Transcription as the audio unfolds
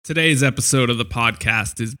Today's episode of the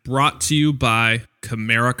podcast is brought to you by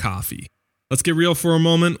Chimera Coffee. Let's get real for a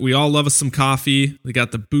moment. We all love us some coffee. We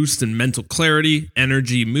got the boost in mental clarity,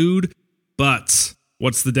 energy, mood. But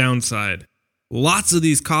what's the downside? Lots of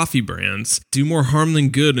these coffee brands do more harm than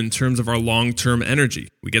good in terms of our long-term energy.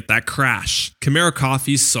 We get that crash. Chimera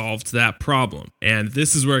Coffee solved that problem. And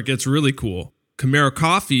this is where it gets really cool. Chimera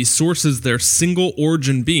Coffee sources their single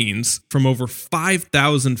origin beans from over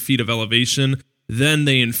 5,000 feet of elevation. Then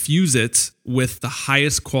they infuse it with the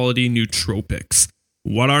highest quality nootropics.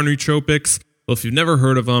 What are nootropics? Well, if you've never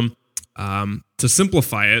heard of them, to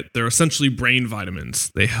simplify it, they're essentially brain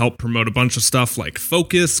vitamins. They help promote a bunch of stuff like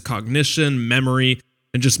focus, cognition, memory,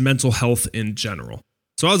 and just mental health in general.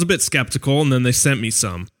 So I was a bit skeptical, and then they sent me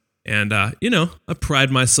some. And, I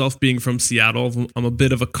pride myself being from Seattle. I'm a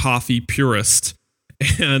bit of a coffee purist.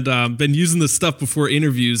 And been using this stuff before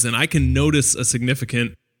interviews, and I can notice a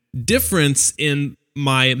significant difference in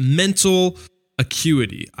my mental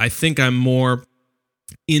acuity. I think I'm more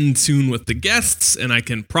in tune with the guests and I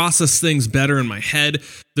can process things better in my head.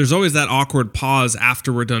 There's always that awkward pause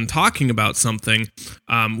after we're done talking about something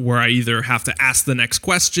where I either have to ask the next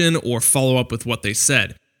question or follow up with what they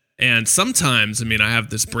said. And sometimes, I have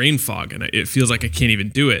this brain fog and it feels like I can't even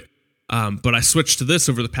do it. But I switched to this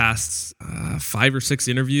over the past 5 or 6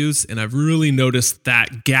 interviews, and I've really noticed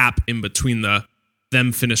that gap in between them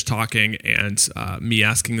finish talking and me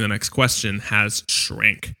asking the next question has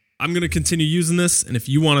shrank. I'm going to continue using this, and if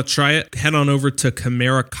you want to try it, head on over to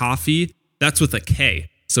Chimera Coffee. That's with a K.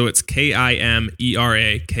 So it's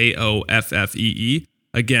KIMERAKOFFEE.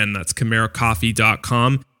 Again, that's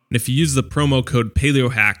ChimeraCoffee.com. And if you use the promo code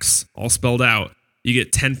PaleoHacks, all spelled out, you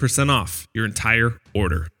get 10% off your entire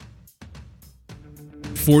order.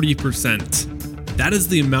 40%. That is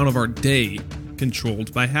the amount of our day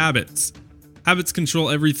controlled by habits. Habits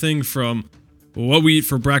control everything from what we eat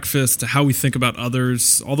for breakfast to how we think about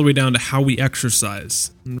others, all the way down to how we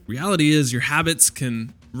exercise. And the reality is your habits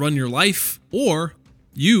can run your life, or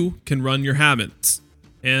you can run your habits.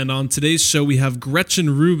 And on today's show, we have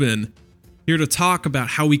Gretchen Rubin here to talk about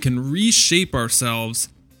how we can reshape ourselves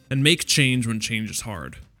and make change when change is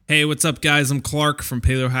hard. Hey, what's up, guys? I'm Clark from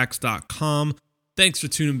PaleoHacks.com. Thanks for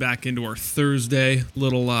tuning back into our Thursday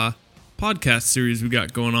little podcast series we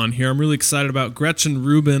got going on here. I'm really excited about Gretchen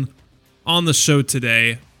Rubin on the show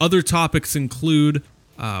today. Other topics include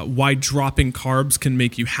why dropping carbs can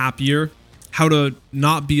make you happier, how to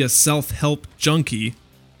not be a self-help junkie,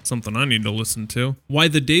 something I need to listen to, why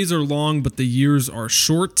the days are long but the years are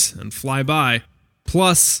short and fly by.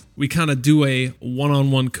 Plus, we kind of do a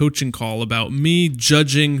one-on-one coaching call about me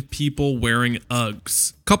judging people wearing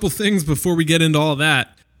Uggs. Couple things before we get into all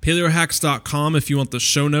that. PaleoHacks.com if you want the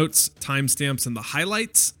show notes, timestamps, and the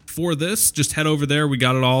highlights for this. Just head over there. We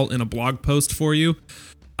got it all in a blog post for you.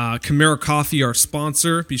 Chimera Coffee, our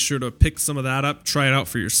sponsor. Be sure to pick some of that up. Try it out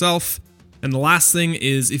for yourself. And the last thing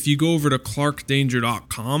is if you go over to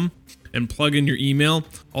clarkdanger.com and plug in your email,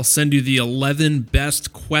 I'll send you the 11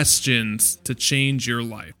 best questions to change your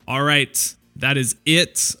life. All right, that is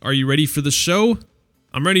it. Are you ready for the show?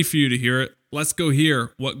 I'm ready for you to hear it. Let's go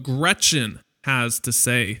hear what Gretchen has to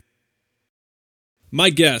say. My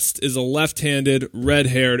guest is a left-handed,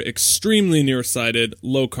 red-haired, extremely nearsighted,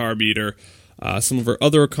 low-carb eater. Some of her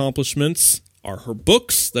other accomplishments are her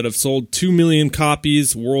books that have sold 2 million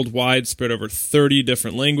copies worldwide, spread over 30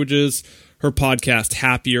 different languages. Her podcast,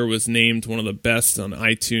 Happier, was named one of the best on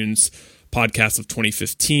iTunes podcasts of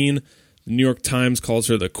 2015. The New York Times calls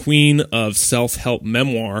her the queen of self-help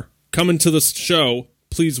memoir. Coming to the show,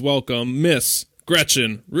 please welcome Miss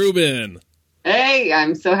Gretchen Rubin. Hey,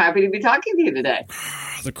 I'm so happy to be talking to you today.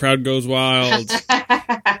 The crowd goes wild.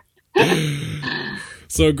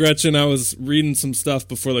 So, Gretchen, I was reading some stuff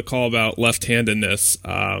before the call about left-handedness,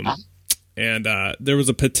 and there was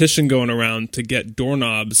a petition going around to get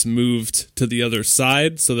doorknobs moved to the other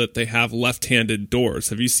side so that they have left-handed doors.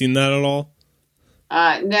 Have you seen that at all?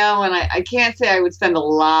 No, and I can't say I would spend a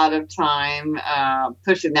lot of time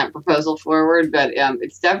pushing that proposal forward, but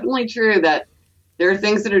it's definitely true that there are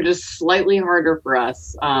things that are just slightly harder for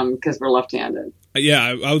us because we're left-handed.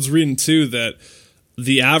 Yeah, I was reading, too, that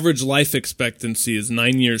the average life expectancy is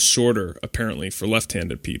 9 years shorter, apparently, for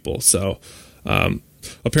left-handed people. So,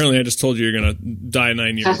 apparently, I just told you you're going to die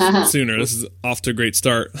 9 years sooner. This is off to a great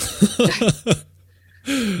start.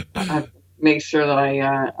 Make sure that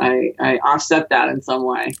I offset that in some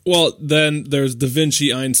way. Well, then there's Da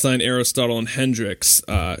Vinci, Einstein, Aristotle, and Hendrix,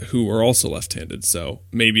 who are also left-handed. So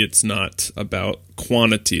maybe it's not about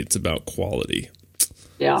quantity, it's about quality.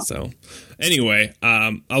 Yeah. So anyway,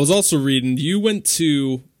 I was also reading, you went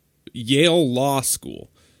to Yale Law School,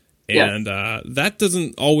 And that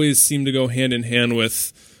doesn't always seem to go hand in hand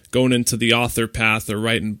with going into the author path or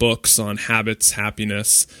writing books on habits,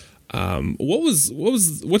 happiness. What's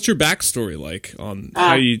your backstory like on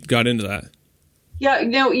how you got into that? Yeah,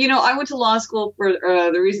 I went to law school for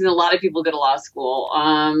the reason a lot of people go to law school.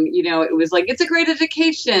 It was like, it's a great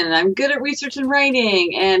education. I'm good at research and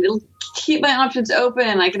writing, and it'll keep my options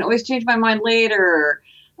open. I can always change my mind later.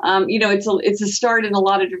 It's a start in a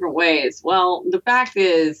lot of different ways. Well, the fact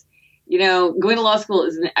is, going to law school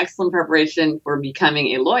is an excellent preparation for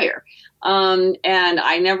becoming a lawyer. And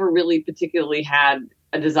I never really particularly had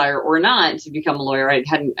a desire or not to become a lawyer. I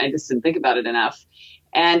just didn't think about it enough.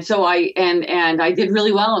 And so I did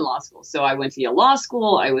really well in law school. So I went to Yale Law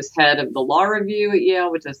School. I was head of the Law Review at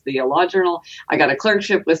Yale, which is the Yale Law Journal. I got a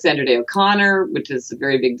clerkship with Sandra Day O'Connor, which is a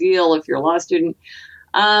very big deal if you're a law student.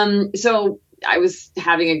 So I was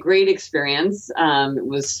having a great experience. It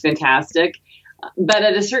was fantastic. But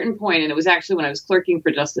at a certain point, and it was actually when I was clerking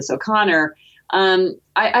for Justice O'Connor, I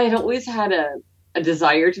had always had a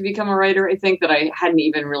desire to become a writer, I think, that I hadn't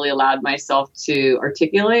even really allowed myself to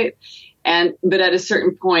articulate. But at a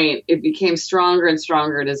certain point, it became stronger and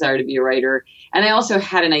stronger a desire to be a writer. And I also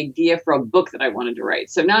had an idea for a book that I wanted to write.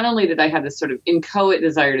 So not only did I have this sort of inchoate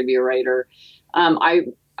desire to be a writer, I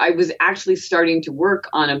was actually starting to work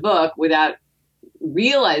on a book without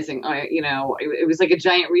realizing, it was like a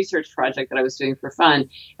giant research project that I was doing for fun.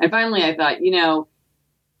 And finally, I thought,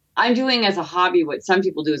 I'm doing as a hobby what some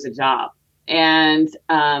people do as a job. And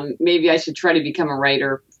maybe I should try to become a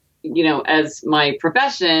writer, as my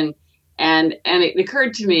profession. And it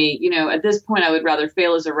occurred to me, at this point, I would rather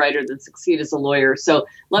fail as a writer than succeed as a lawyer. So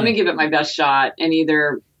let me give it my best shot and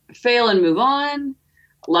either fail and move on,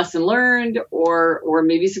 lesson learned, or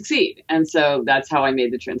maybe succeed. And so that's how I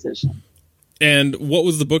made the transition. And what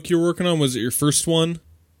was the book you were working on? Was it your first one?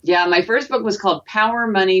 Yeah, my first book was called Power,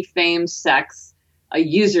 Money, Fame, Sex, A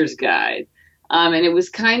User's Guide. And it was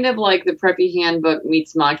kind of like the Preppy Handbook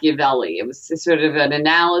meets Machiavelli. It was sort of an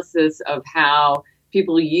analysis of how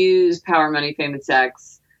people use power, money, fame, and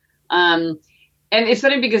sex. And it's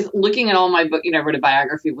funny because looking at all my book, I wrote a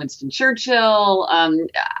biography of Winston Churchill. A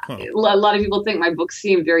lot of people think my books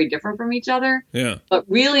seem very different from each other. Yeah. But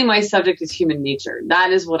really my subject is human nature.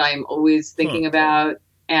 That is what I'm always thinking about.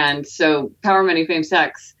 And so power, money, fame,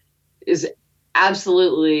 sex is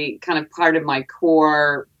absolutely kind of part of my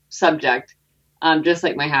core subject, just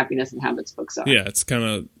like my happiness and habits books are. Yeah, it's kind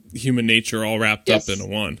of human nature all wrapped up into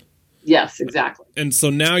one. Yes, exactly. And so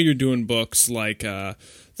now you're doing books like The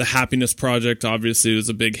Happiness Project, obviously, was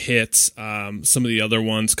a big hit. Some of the other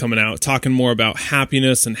ones coming out, talking more about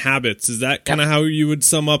happiness and habits. Is that kind of how you would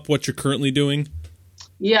sum up what you're currently doing?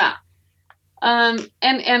 Yeah. And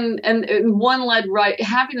one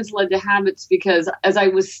happiness led to habits because as I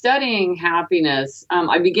was studying happiness,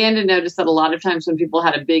 I began to notice that a lot of times when people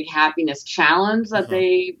had a big happiness challenge that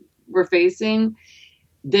they were facing,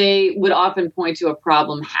 they would often point to a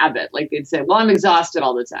problem habit. Like they'd say, well, I'm exhausted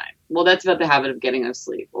all the time. Well, that's about the habit of getting no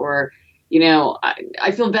sleep. Or,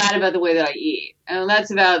 I feel bad about the way that I eat. And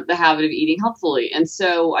that's about the habit of eating healthfully. And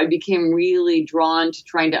so I became really drawn to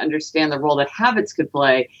trying to understand the role that habits could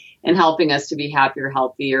play in helping us to be happier,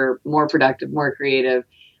 healthier, more productive, more creative.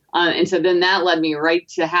 And so then that led me right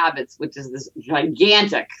to habits, which is this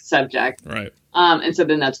gigantic subject. Right. And so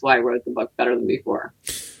then that's why I wrote the book Better Than Before.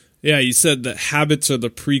 Yeah, you said that habits are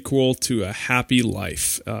the prequel to a happy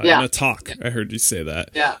life. In a talk, I heard you say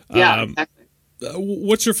that. Yeah, exactly.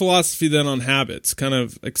 What's your philosophy then on habits? Kind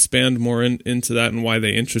of expand more into that and why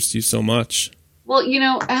they interest you so much. Well,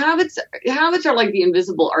 habits are like the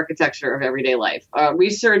invisible architecture of everyday life.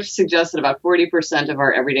 Research suggests that about 40% of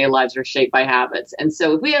our everyday lives are shaped by habits. And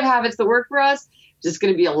so if we have habits that work for us, it's just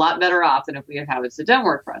going to be a lot better off than if we have habits that don't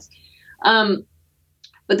work for us.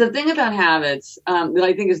 But the thing about habits that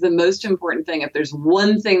I think is the most important thing, if there's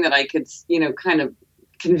one thing that I could, kind of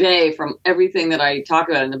convey from everything that I talk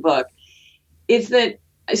about in the book, is that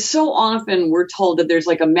so often we're told that there's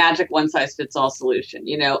like a magic one-size-fits-all solution.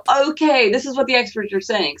 Okay, this is what the experts are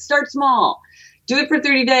saying. Start small. Do it for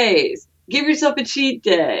 30 days. Give yourself a cheat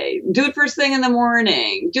day. Do it first thing in the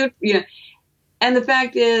morning. Do it, And the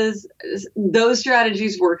fact is, those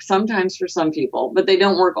strategies work sometimes for some people, but they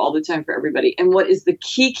don't work all the time for everybody. And what is the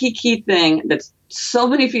key thing that so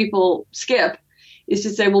many people skip is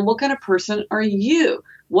to say, well, what kind of person are you?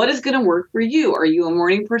 What is going to work for you? Are you a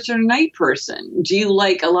morning person or a night person? Do you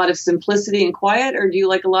like a lot of simplicity and quiet, or do you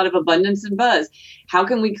like a lot of abundance and buzz? How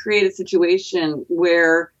can we create a situation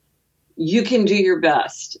where you can do your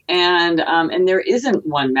best. And there isn't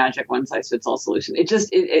one magic one size fits all solution.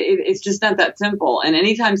 It's just not that simple. And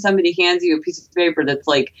anytime somebody hands you a piece of paper that's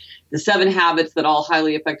like the 7 habits that all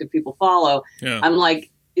highly effective people follow, I'm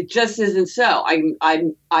like, it just isn't so.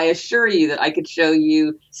 I assure you that I could show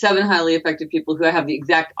you 7 highly effective people who have the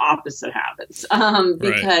exact opposite habits,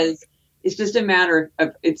 because it's just a matter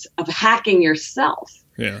of hacking yourself,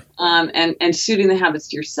 and suiting the habits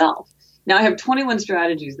to yourself. Now, I have 21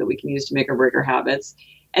 strategies that we can use to make or break our habits.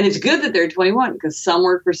 And it's good that there are 21, because some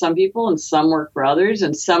work for some people and some work for others,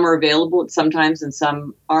 and some are available at sometimes and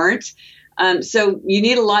some aren't. So you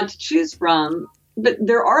need a lot to choose from, but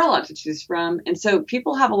there are a lot to choose from. And so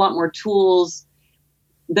people have a lot more tools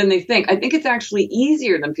than they think. I think it's actually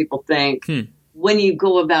easier than people think when you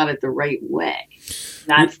go about it the right way.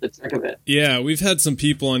 That's the trick of it. Yeah, we've had some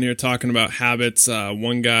people on here talking about habits.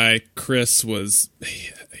 One guy, Chris,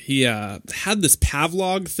 he had this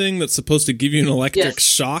Pavlov thing that's supposed to give you an electric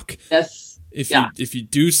shock. Yes. If you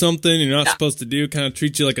do something you're not supposed to do, kind of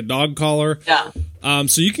treat you like a dog collar. Yeah.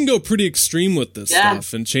 So you can go pretty extreme with this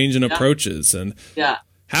stuff and changing approaches. And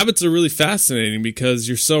habits are really fascinating because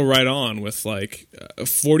you're so right on with like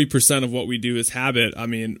 40% of what we do is habit. I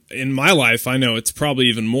mean, in my life, I know it's probably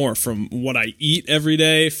even more from what I eat every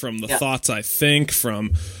day, from the thoughts I think,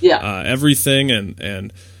 from everything.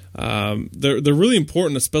 And they're really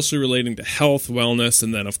important, especially relating to health, wellness,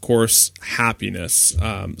 and then, of course, happiness.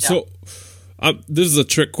 So this is a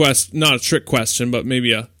trick question, not a trick question, but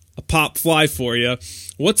maybe a pop fly for you.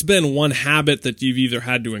 What's been one habit that you've either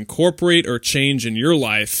had to incorporate or change in your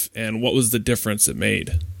life, and what was the difference it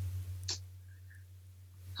made?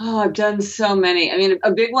 Oh, I've done so many. I mean,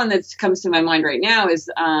 a big one that comes to my mind right now is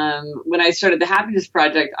when I started the Happiness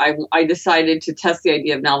Project, I decided to test the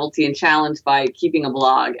idea of novelty and challenge by keeping a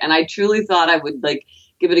blog. And I truly thought I would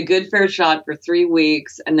give it a good fair shot for 3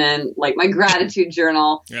 weeks, and then my gratitude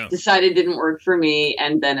journal, decided didn't work for me,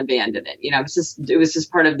 and then abandoned it. It was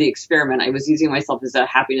just part of the experiment. I was using myself as a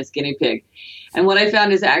happiness guinea pig. And what I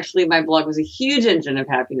found is actually my blog was a huge engine of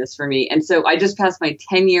happiness for me. And so I just passed my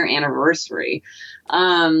 10-year anniversary,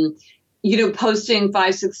 posting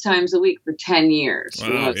 5-6 times a week for 10 years.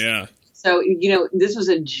 Wow, yeah. So, this was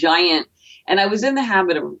a giant. And I was in the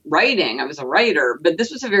habit of writing. I was a writer, but this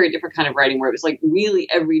was a very different kind of writing where it was really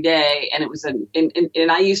every day. And it was and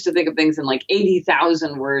I used to think of things in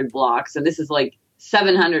 80,000 word blocks. And this is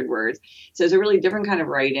 700 words. So it's a really different kind of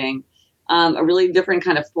writing, a really different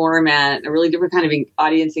kind of format, a really different kind of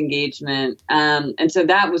audience engagement. And so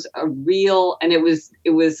that was a real, and it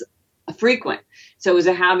was frequent. So it was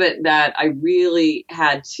a habit that I really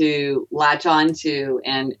had to latch onto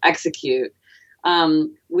and execute.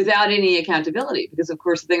 Without any accountability, because of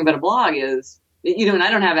course the thing about a blog is, and I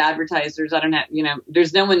don't have advertisers. I don't have,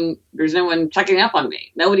 there's no one checking up on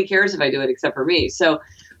me. Nobody cares if I do it except for me. So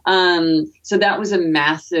that was a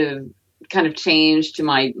massive kind of change to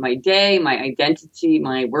my day, my identity,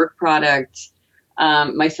 my work product,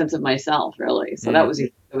 my sense of myself, really. So that was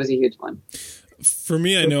a huge one. For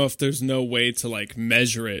me, I know if there's no way to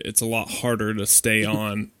measure it, it's a lot harder to stay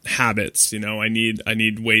on habits. I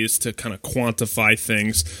need ways to kind of quantify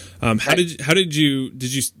things. Are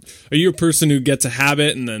you a person who gets a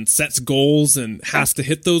habit and then sets goals and has to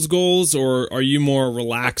hit those goals, or are you more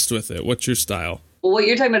relaxed with it? What's your style? Well, what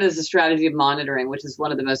you're talking about is a strategy of monitoring, which is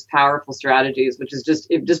one of the most powerful strategies, which is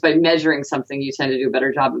just by measuring something, you tend to do a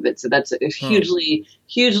better job of it. So that's a hugely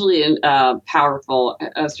powerful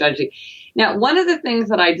strategy. Now, one of the things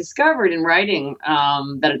that I discovered in writing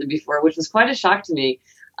Better Than Before, which was quite a shock to me,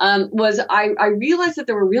 was I realized that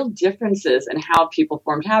there were real differences in how people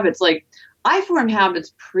formed habits. I formed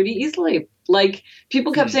habits pretty easily.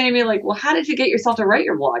 People kept saying to me, well, how did you get yourself to write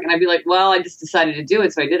your blog? And I'd be like, well, I just decided to do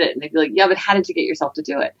it, so I did it. And they'd be like, yeah, but how did you get yourself to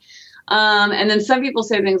do it? And then some people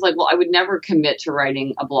say things like, well, I would never commit to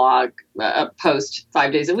writing a blog post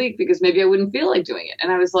 5 days a week because maybe I wouldn't feel like doing it.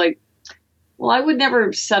 And I was like, well, I would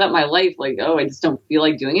never set up my life I just don't feel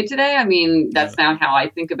like doing it today. I mean, that's not how I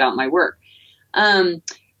think about my work.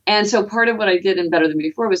 And so part of what I did in Better Than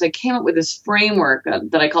Before was I came up with this framework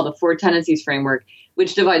that I call the 4 tendencies framework,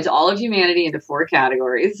 which divides all of humanity into 4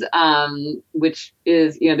 categories, which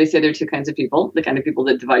is, they say there are 2 kinds of people, the kind of people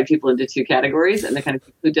that divide people into 2 categories and the kind of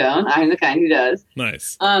people who don't. I'm the kind who does.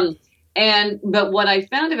 Nice. But what I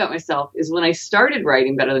found about myself is when I started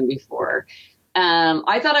writing Better Than Before,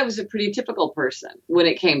 I thought I was a pretty typical person when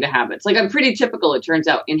it came to habits. I'm pretty typical, it turns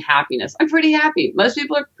out, in happiness. I'm pretty happy. Most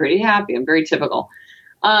people are pretty happy. I'm very typical.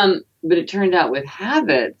 But it turned out with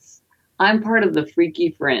habits, I'm part of the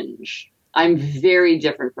freaky fringe. I'm very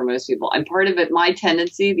different from most people. I'm part of it. My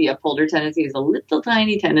tendency, the upholder tendency, is a little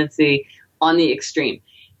tiny tendency on the extreme.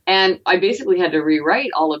 And I basically had to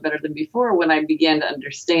rewrite all of Better Than Before when I began to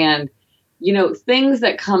understand, you know, things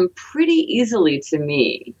that come pretty easily to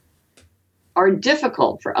me are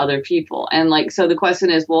difficult for other people. And like, so the question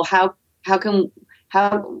is, well, how do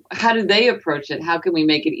they approach it? How can we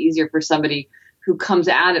make it easier for somebody who comes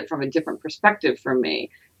at it from a different perspective from me?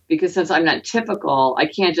 Because since I'm not typical, I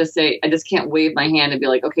just can't wave my hand and be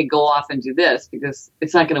like, okay, go off and do this, because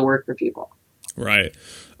it's not going to work for people. Right.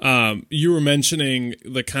 You were mentioning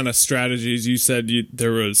the kind of strategies. You said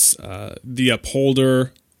there was the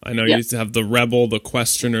upholder. I know you used to have the rebel, the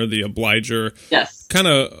questioner, the obliger. Yes. Kind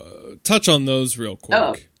of touch on those real quick.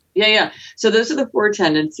 Oh, yeah. So those are the 4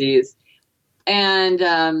 tendencies.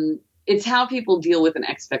 And it's how people deal with an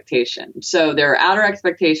expectation. So there are outer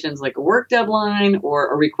expectations like a work deadline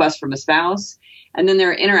or a request from a spouse. And then there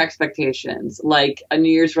are inner expectations like a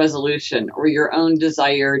New Year's resolution or your own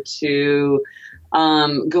desire to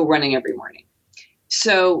go running every morning.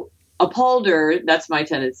 So upholder, that's my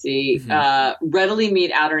tendency, readily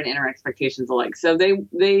meet outer and inner expectations alike. So they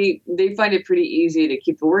find it pretty easy to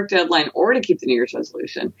keep the work deadline or to keep the New Year's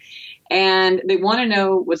resolution. And they want to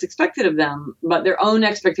know what's expected of them, but their own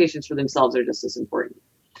expectations for themselves are just as important.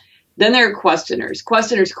 Then there are questioners.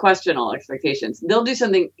 Questioners question all expectations. They'll do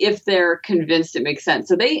something if they're convinced it makes sense.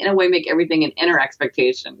 So they, in a way, make everything an inner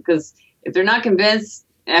expectation, because if they're not convinced,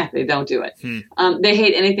 they don't do it. They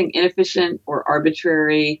hate anything inefficient or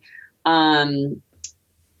arbitrary. They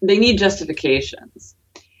need justifications.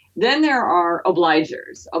 Then there are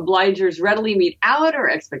obligers. Obligers readily meet outer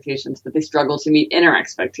expectations, but they struggle to meet inner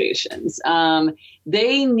expectations.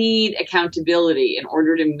 They need accountability in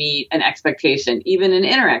order to meet an expectation, even an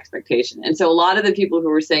inner expectation. And so a lot of the people who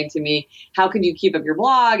were saying to me, how could you keep up your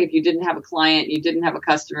blog if you didn't have a client, you didn't have a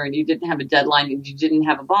customer, and you didn't have a deadline, and you didn't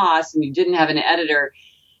have a boss, and you didn't have an editor?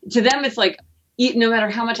 To them, it's like, no matter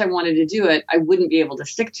how much I wanted to do it, I wouldn't be able to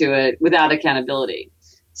stick to it without accountability.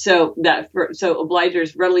 So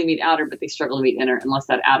obligers readily meet outer, but they struggle to meet inner unless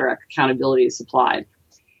that outer accountability is supplied.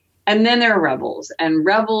 And then there are rebels, and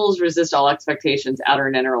rebels resist all expectations, outer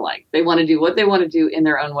and inner alike. They want to do what they want to do in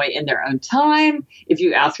their own way, in their own time. If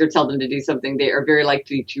you ask or tell them to do something, they are very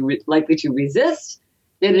likely to resist.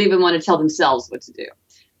 They don't even want to tell themselves what to do.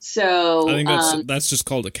 So I think that's just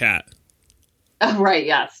called a cat. Oh, right.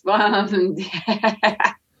 Yes. That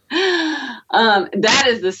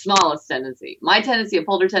is the smallest tendency. My tendency,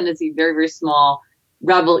 upholder tendency, very, very small.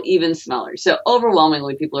 Rebel, even smaller. So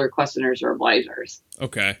overwhelmingly, people are questioners or obligers.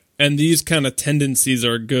 Okay. And these kind of tendencies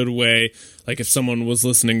are a good way, like if someone was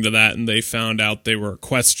listening to that and they found out they were a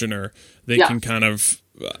questioner, they can kind of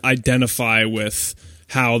identify with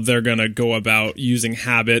how they're going to go about using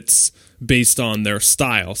habits based on their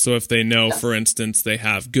style. So if they know, for instance, they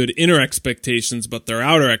have good inner expectations, but their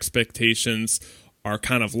outer expectations are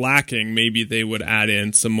kind of lacking, maybe they would add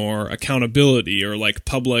in some more accountability or like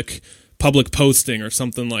public posting or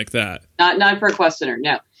something like that. Not for a questioner,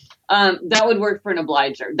 no. That would work for an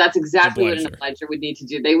obliger. That's exactly what an obliger would need to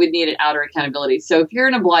do. They would need an outer accountability. So if you're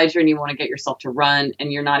an obliger and you want to get yourself to run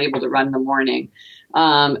and you're not able to run in the morning,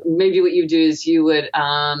 maybe what you do is you would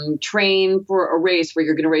train for a race where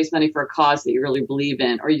you're going to raise money for a cause that you really believe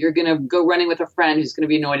in, or you're going to go running with a friend who's going to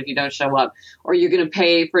be annoyed if you don't show up, or you're going to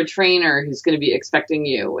pay for a trainer who's going to be expecting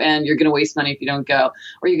you and you're going to waste money if you don't go,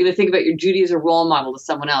 or you're going to think about your duty as a role model to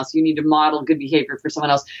someone else. You need to model good behavior for someone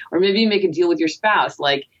else, or maybe you make a deal with your spouse,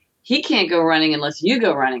 like, he can't go running unless you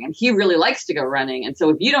go running, and he really likes to go running. And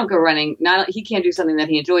so if you don't go running, he can't do something that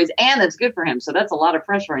he enjoys and that's good for him. So that's a lot of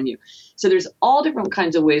pressure on you. So there's all different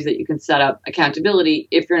kinds of ways that you can set up accountability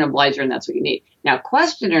if you're an obliger and that's what you need. Now,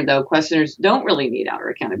 questioners don't really need outer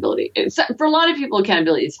accountability. For a lot of people,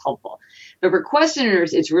 accountability is helpful. But for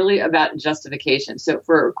questioners, it's really about justification. So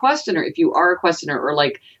for a questioner, if you are a questioner, or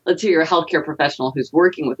like, let's say you're a healthcare professional who's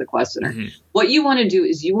working with a questioner, what you want to do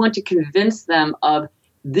is you want to convince them of,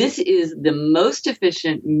 this is the most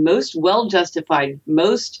efficient, most well-justified,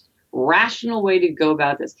 most rational way to go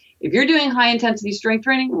about this. If you're doing high-intensity strength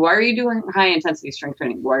training, why are you doing high-intensity strength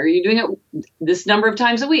training? Why are you doing it this number of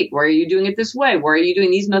times a week? Why are you doing it this way? Why are you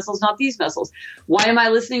doing these muscles, not these muscles? Why am I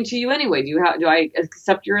listening to you anyway? Do I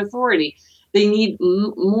accept your authority? They need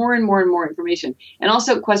more and more and more information. And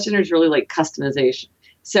also, questioners really like customization.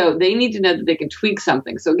 So they need to know that they can tweak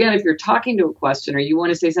something. So again, if you're talking to a questioner, you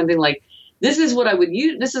want to say something like, this is what I would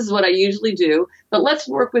use. This is what I usually do. But let's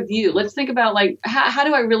work with you. Let's think about like, how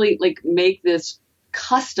do I really like make this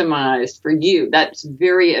customized for you? That's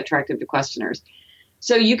very attractive to questioners.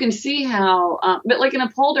 So you can see how, but like an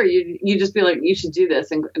upholder, you just be like, you should do this.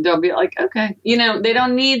 And they'll be like, okay, they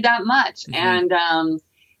don't need that much. And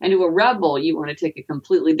And to a rebel, you want to take a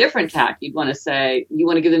completely different tack. You'd want to say, you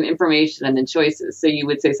want to give them information and then choices. So you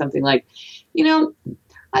would say something like,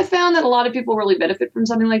 I found that a lot of people really benefit from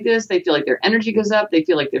something like this. They feel like their energy goes up. They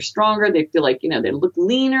feel like they're stronger. They feel like, they look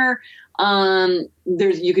leaner.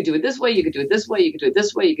 You could do it this way. You could do it this way. You could do it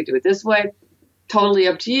this way. You could do it this way. Totally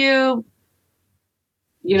up to you.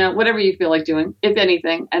 Whatever you feel like doing, if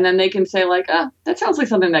anything. And then they can say like, that sounds like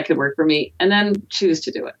something that could work for me. And then choose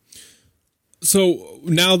to do it. So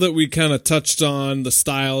now that we kind of touched on the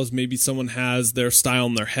styles, maybe someone has their style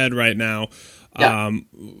in their head right now. Yeah.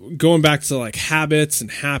 Going back to like habits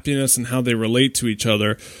and happiness and how they relate to each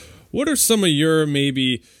other, what are some of your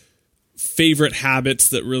maybe favorite habits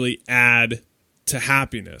that really add to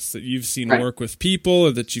happiness that you've seen work with people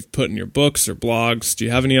or that you've put in your books or blogs? Do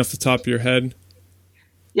you have any off the top of your head?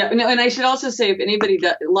 Yeah, no, and I should also say, if anybody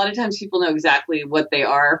does, a lot of times people know exactly what they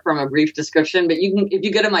are from a brief description, but if you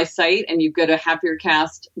go to my site and you go to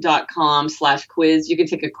happiercast.com/quiz, you can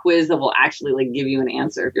take a quiz that will actually like give you an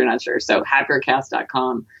answer if you're not sure. So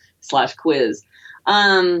happiercast.com/quiz.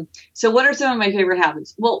 So what are some of my favorite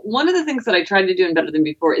habits? Well, one of the things that I tried to do in Better Than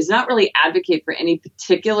Before is not really advocate for any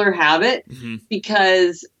particular habit,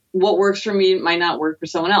 because what works for me might not work for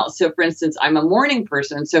someone else. So for instance, I'm a morning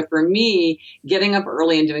person. So for me, getting up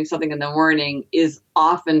early and doing something in the morning is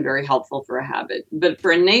often very helpful for a habit. But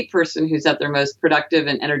for a Nate person who's at their most productive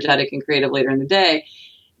and energetic and creative later in the day,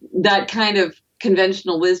 that kind of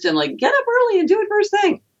conventional wisdom, like get up early and do it first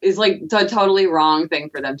thing, is like the totally wrong thing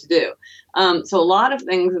for them to do. So a lot of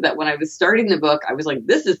things that when I was starting the book, I was like,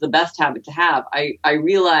 this is the best habit to have. I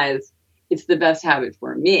realized it's the best habit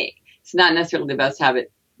for me. It's not necessarily the best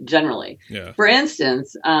habit generally. Yeah. For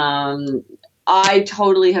instance, I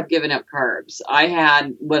totally have given up carbs. I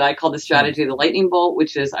had what I call the strategy of the lightning bolt,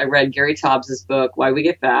 which is I read Gary Taubes' book, Why We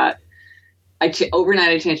Get Fat. Overnight,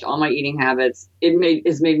 I changed all my eating habits.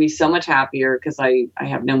 It's made me so much happier because I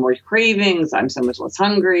have no more cravings. I'm so much less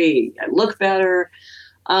hungry. I look better.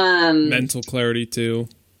 Mental clarity too.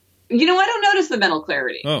 I don't notice the mental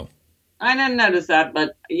clarity. Oh. I didn't notice that,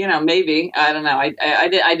 but maybe, I don't know. I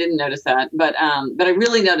didn't notice that, but I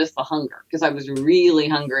really noticed the hunger because I was really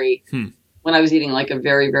hungry when I was eating like a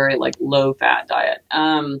very, very like low fat diet.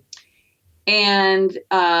 So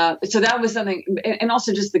that was something, and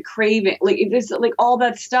also just the craving, like it's like all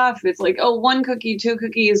that stuff. It's like, oh, 1 cookie, 2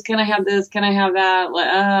 cookies. Can I have this? Can I have that?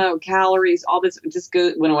 Like, calories, all this just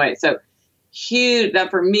went away. So huge.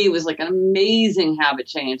 That for me was like an amazing habit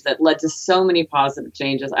change that led to so many positive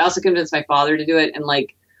changes. I also convinced my father to do it. And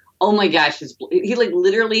like, oh my gosh, he like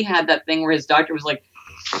literally had that thing where his doctor was like,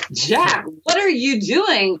 Jack, what are you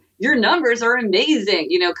doing? Your numbers are amazing.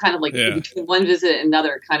 Kind of like between one visit and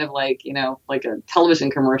another, kind of like, like a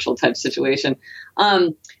television commercial type situation.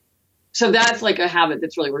 So that's like a habit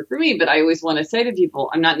that's really worked for me. But I always want to say to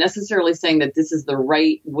people, I'm not necessarily saying that this is the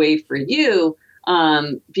right way for you,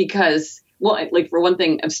 because, well, like for one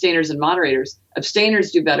thing, abstainers and moderators.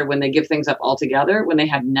 Abstainers do better when they give things up altogether, when they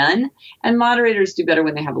have none. And moderators do better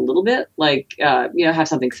when they have a little bit, like, have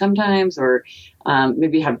something sometimes, or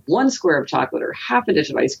maybe have 1 square of chocolate or half a dish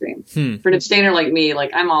of ice cream. For an abstainer like me, like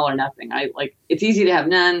I'm all or nothing. It's easy to have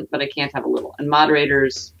none, but I can't have a little. And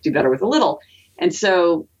moderators do better with a little. And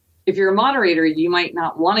so if you're a moderator, you might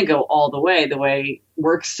not want to go all the way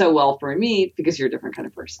works so well for me because you're a different kind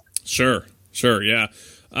of person. Sure. Yeah.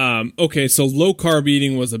 Okay, so low carb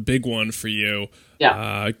eating was a big one for you.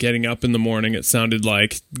 Yeah. Getting up in the morning, it sounded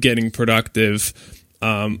like getting productive.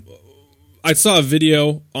 I saw a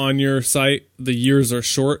video on your site, The Years Are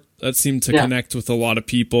Short, that seemed to connect with a lot of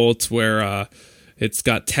people. It's where it's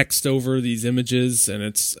got text over these images, and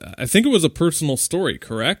I think it was a personal story,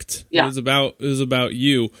 correct? Yeah. It was about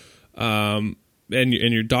you and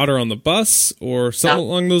your daughter on the bus or something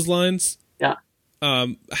along those lines. Yeah.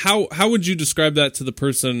 How would you describe that to the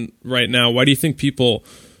person right now? Why do you think people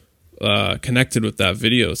connected with that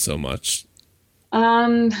video so much?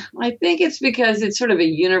 I think it's because it's sort of a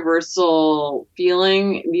universal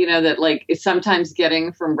feeling, that like it's sometimes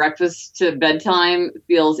getting from breakfast to bedtime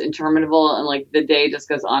feels interminable, and like the day just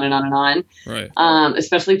goes on and on and on. Right.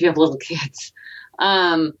 Especially if you have little kids.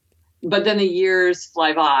 But then the years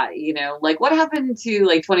fly by, like what happened to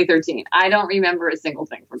like 2013? I don't remember a single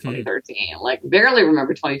thing from 2013, like barely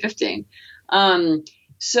remember 2015.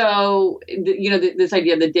 So, this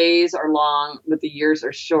idea the days are long, but the years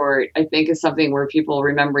are short, I think is something where people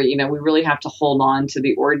remember, we really have to hold on to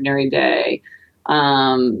the ordinary day,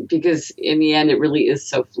 because in the end, it really is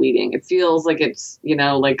so fleeting. It feels like it's,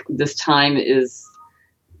 like this time is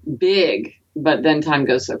big, but then time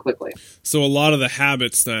goes so quickly. So a lot of the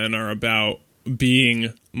habits then are about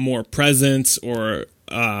being more present or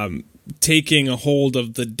taking a hold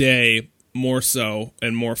of the day more so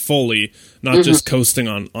and more fully, not just coasting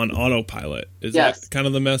on autopilot. Is that kind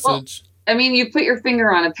of the message? Well, I mean, you put your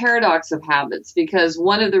finger on a paradox of habits, because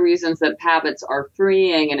one of the reasons that habits are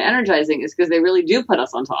freeing and energizing is because they really do put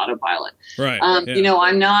us onto autopilot. Right. You know,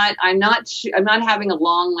 I'm not having a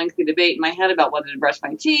long, lengthy debate in my head about whether to brush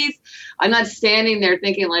my teeth. I'm not standing there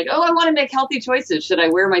thinking like, oh, I want to make healthy choices. Should I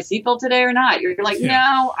wear my seatbelt today or not? You're like,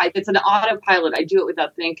 no, it's an autopilot. I do it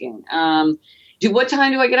without thinking. What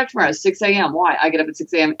time do I get up tomorrow? 6 a.m. Why? I get up at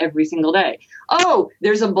 6 a.m. every single day. Oh,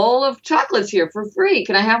 there's a bowl of chocolates here for free.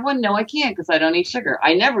 Can I have one? No, I can't, because I don't eat sugar.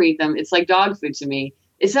 I never eat them. It's like dog food to me.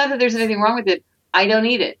 It's not that there's anything wrong with it. I don't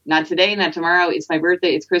eat it. Not today, not tomorrow. It's my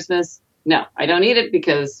birthday. It's Christmas. No, I don't eat it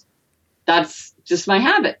because that's just my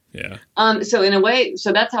habit. Yeah. So in a way,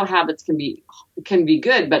 so that's how habits can be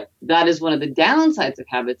good. But that is one of the downsides of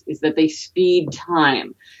habits, is that they speed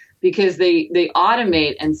time, because they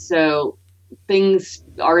automate. And so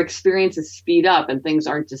our experiences speed up and things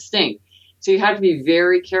aren't distinct. So you have to be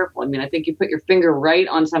very careful. I mean, I think you put your finger right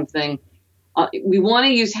on something. We want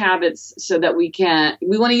to use habits so that we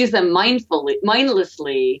want to use them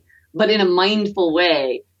mindlessly, but in a mindful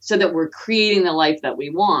way, so that we're creating the life that we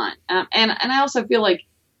want. And I also feel like,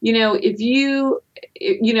 you know, if you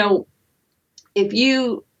don't,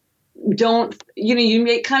 you know, you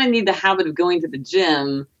may kind of need the habit of going to the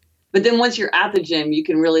gym. But then once you're at the gym, you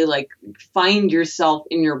can really like find yourself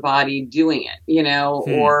in your body doing it, you know,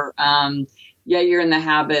 or, you're in the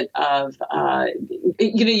habit of,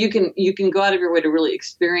 you know, you can go out of your way to really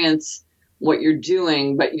experience what you're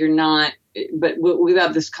doing, but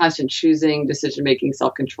without this constant choosing, decision-making,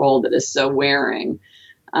 self-control that is so wearing.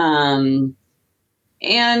 And,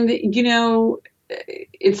 you know,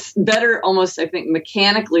 it's better almost, I think,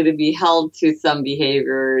 mechanically to be held to some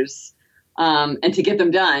behaviors, and to get them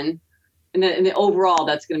done. And then overall,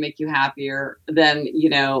 that's going to make you happier than, you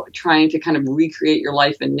know, trying to kind of recreate your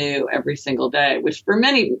life anew every single day, which for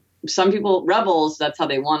some people, rebels, that's how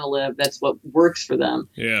they want to live. That's what works for them.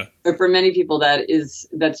 Yeah. But for many people,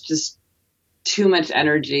 that's just too much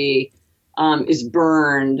energy, is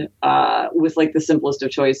burned, with like the simplest of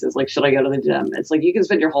choices. Like, should I go to the gym? It's like, you can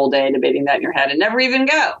spend your whole day debating that in your head and never even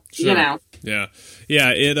go, you know? Yeah.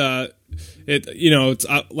 Yeah. You know, it's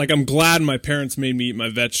like, I'm glad my parents made me eat my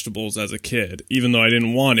vegetables as a kid, even though I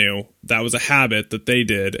didn't want to. That was a habit that they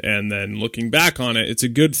did. And then looking back on it, it's a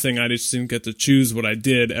good thing I just didn't get to choose what I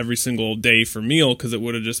did every single day for meal, because it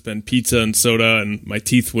would have just been pizza and soda and my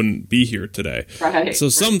teeth wouldn't be here today. Right. So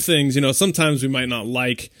some things, you know, sometimes we might not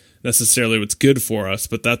like necessarily what's good for us,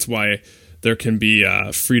 but that's why there can be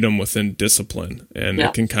freedom within discipline, and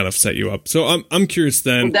it can kind of set you up. So I'm curious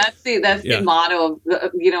then. Well, that's the motto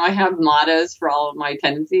of, you know, I have mottos for all of my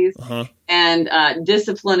tendencies, and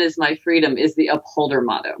discipline is my freedom is the upholder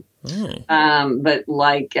motto. Oh. But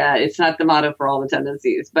like, it's not the motto for all the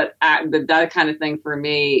tendencies, but that kind of thing for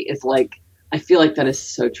me is like, I feel like that is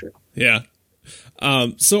so true. Yeah.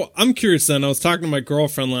 So I'm curious then, I was talking to my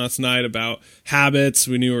girlfriend last night about habits.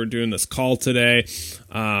 We knew we were doing this call today.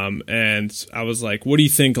 And I was like, what do you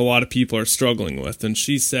think a lot of people are struggling with? And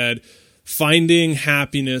she said, finding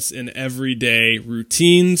happiness in everyday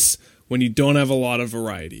routines when you don't have a lot of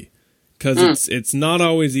variety. Because it's not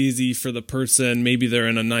always easy for the person. Maybe they're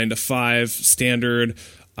in a 9-to-5 standard.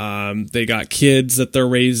 They got kids that they're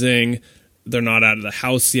raising. They're not out of the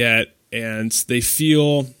house yet. And they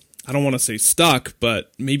feel, I don't want to say stuck,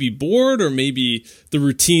 but maybe bored, or maybe the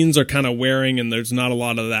routines are kind of wearing and there's not a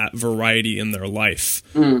lot of that variety in their life.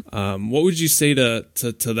 What would you say to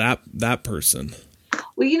that person?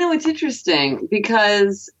 Well, you know, it's interesting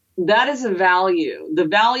because that is a value. The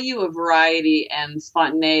value of variety and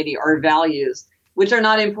spontaneity are values which are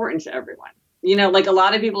not important to everyone. You know, like a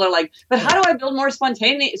lot of people are like, but how do I build more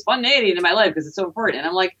spontaneity into my life? Because it's so important. And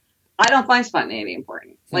I'm like, I don't find spontaneity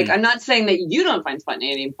important. Like, I'm not saying that you don't find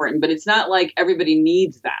spontaneity important, but it's not like everybody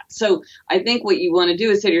needs that. So I think what you want to do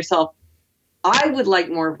is say to yourself, I would like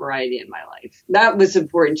more variety in my life. That was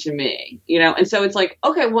important to me, you know? And so it's like,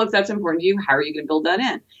 okay, well, if that's important to you, how are you going to build that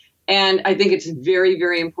in? And I think it's very,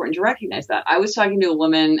 very important to recognize that. I was talking to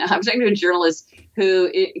a journalist who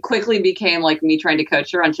it quickly became like me trying to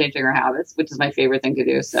coach her on changing her habits, which is my favorite thing to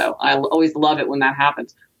do. So I always love it when that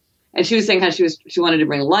happens. And she was saying how she wanted to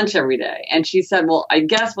bring lunch every day. And she said, well, I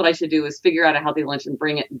guess what I should do is figure out a healthy lunch and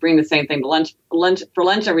bring the same thing to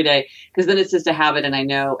lunch every day. Because then it's just a habit and I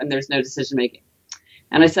know, and there's no decision making.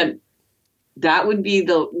 And I said, that would be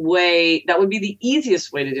the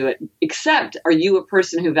easiest way to do it. Except, are you a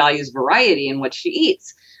person who values variety in what she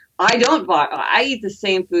eats? I eat the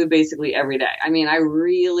same food basically every day. I mean, I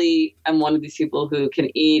really am one of these people who can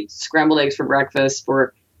eat scrambled eggs for breakfast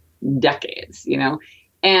for decades,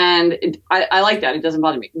 and I like that. It doesn't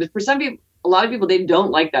bother me. But for some people, a lot of people, they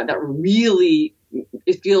don't like that. That really,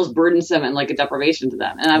 it feels burdensome and like a deprivation to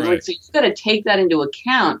them. And I was like, so you've got to take that into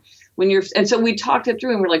account and so we talked it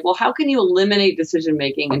through and we're like, well, how can you eliminate decision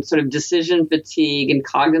making and sort of decision fatigue and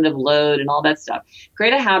cognitive load and all that stuff?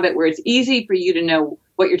 Create a habit where it's easy for you to know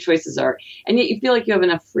what your choices are. And yet you feel like you have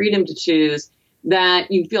enough freedom to choose, that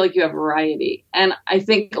you feel like you have variety. And I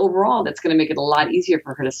think overall that's going to make it a lot easier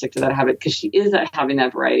for her to stick to that habit because she is having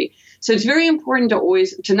that variety. So it's very important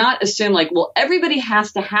to not assume like, well, everybody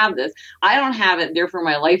has to have this. I don't have it, therefore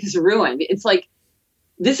my life is ruined. It's like,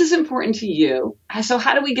 this is important to you. So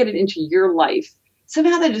how do we get it into your life?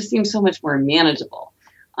 Somehow that just seems so much more manageable.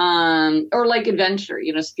 Or like adventure,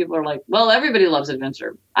 so people are like, well, everybody loves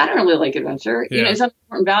adventure. I don't really like adventure. Yeah. It's not an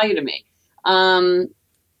important value to me.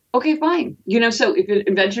 Okay, fine. So if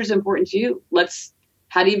adventure is important to you,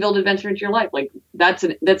 how do you build adventure into your life? Like that's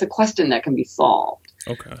a question that can be solved.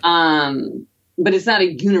 Okay. But it's not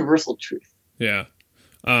a universal truth. Yeah.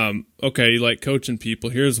 Okay. You like coaching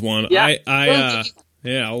people. Here's one. Yeah.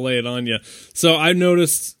 I'll lay it on you. So I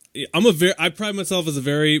noticed I pride myself as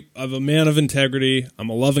a man of integrity. I'm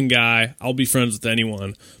a loving guy. I'll be friends with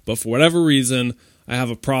anyone, but for whatever reason, I have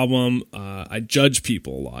a problem. I judge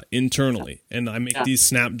people a lot internally, and I make these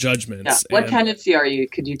snap judgments. Yeah. What tendency are you?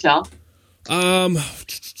 Could you tell? I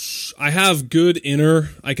have good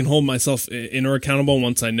I can hold myself inner accountable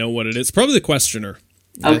once I know what it is. Probably the questioner.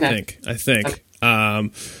 Okay. I think.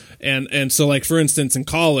 Okay. And so like, for instance, in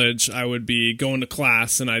college, I would be going to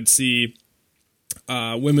class and I'd see,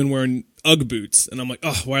 women wearing Ugg boots, and I'm like,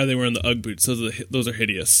 oh, why are they wearing the Ugg boots? Those are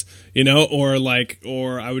hideous,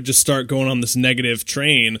 or I would just start going on this negative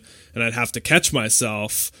train, and I'd have to catch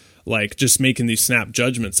myself, like just making these snap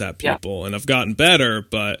judgments at people. Yeah. And I've gotten better,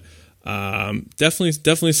 but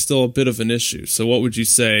definitely still a bit of an issue. So what would you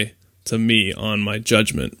say to me on my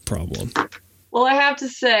judgment problem? Well, I have to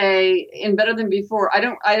say, in Better Than Before, I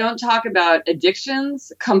don't talk about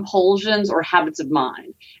addictions, compulsions, or habits of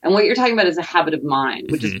mind. And what you're talking about is a habit of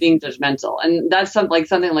mind, which is being judgmental, and that's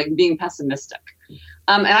something like being pessimistic.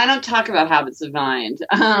 And I don't talk about habits of mind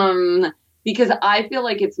because I feel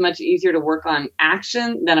like it's much easier to work on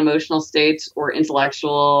action than emotional states or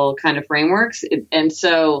intellectual kind of frameworks. And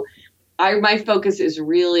so, my focus is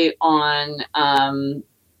really on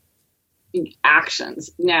actions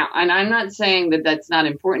now, and I'm not saying that that's not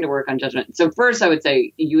important to work on judgment. So first I would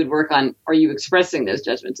say you would work on, are you expressing those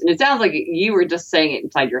judgments? And it sounds like you were just saying it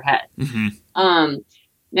inside your head.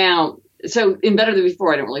 Now, so in Better Than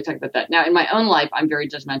Before, I don't really talk about that. Now in my own life, I'm very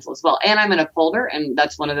judgmental as well, and I'm an upholder, and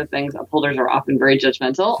that's one of the things. Upholders are often very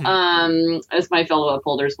judgmental, as my fellow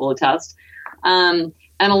upholders will attest. And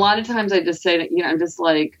a lot of times I just say that, I'm just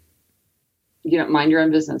like, mind your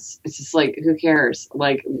own business. It's just like, who cares?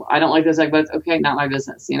 Like, I don't like those egg boats. Okay, not my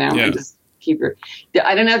business, And just keep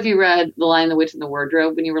I don't know if you read The Lion, the Witch, and the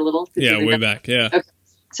Wardrobe when you were little. Way back, yeah. Okay.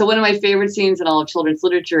 So one of my favorite scenes in all of children's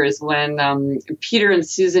literature is when Peter and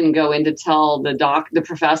Susan go in to tell the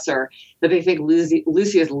professor that they think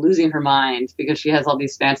Lucy is losing her mind because she has all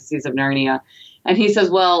these fantasies of Narnia. And he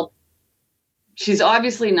says, well, she's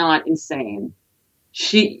obviously not insane.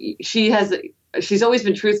 She's always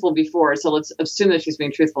been truthful before, so let's assume that she's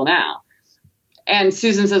being truthful now. And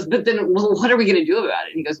Susan says, but then, well, what are we going to do about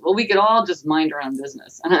it? And he goes, well, we could all just mind our own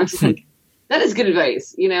business. And I was like, that is good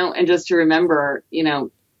advice, and just to remember,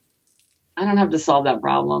 I don't have to solve that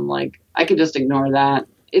problem. Like, I could just ignore that.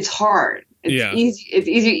 It's hard. It's easy. It's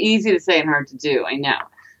easy to say and hard to do. I know.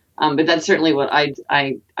 But that's certainly what I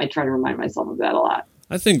try to remind myself of that a lot.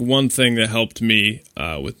 I think one thing that helped me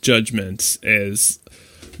with judgments is,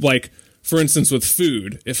 like, for instance, with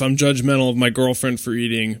food, if I'm judgmental of my girlfriend for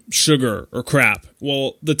eating sugar or crap,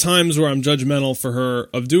 well, the times where I'm judgmental for her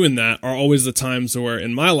of doing that are always the times where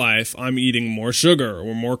in my life I'm eating more sugar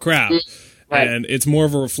or more crap. Right. And it's more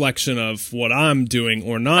of a reflection of what I'm doing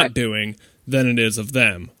or not doing than it is of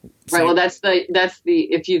them. Right. Well, that's the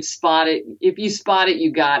if you spot it,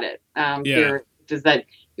 you got it. Is that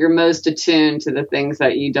you're most attuned to the things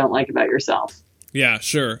that you don't like about yourself. Yeah,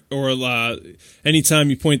 sure. Or anytime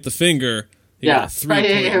you point the finger,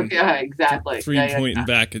 exactly. Three pointing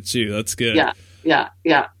back at you. That's good. Yeah,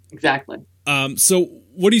 exactly. So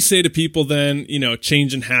what do you say to people then,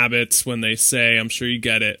 changing habits when they say, I'm sure you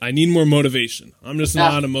get it, I need more motivation. I'm just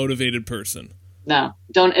not a motivated person. No,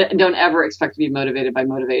 don't ever expect to be motivated by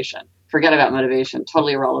motivation. Forget about motivation.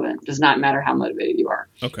 Totally irrelevant. Does not matter how motivated you are.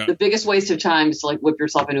 Okay. The biggest waste of time is to like whip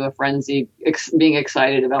yourself into a frenzy, being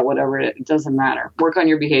excited about whatever it doesn't matter. Work on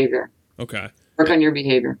your behavior. Okay. Work on your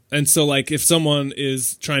behavior. And so like if someone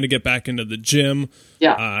is trying to get back into the gym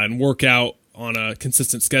and work out on a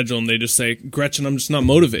consistent schedule and they just say, Gretchen, I'm just not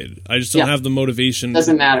motivated. I just don't have the motivation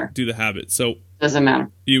Doesn't matter. do the habit. So doesn't matter.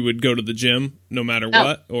 You would go to the gym no matter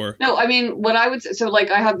what, or no? I mean, what I would say, so like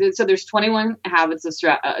there's 21 habits of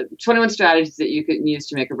 21 strategies that you can use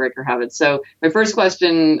to make or break your habits. So my first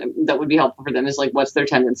question that would be helpful for them is like, what's their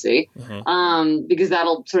tendency? Because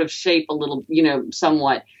that'll sort of shape a little,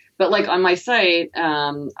 somewhat. But like on my site,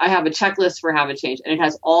 I have a checklist for habit change, and it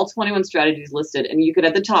has all 21 strategies listed. And you could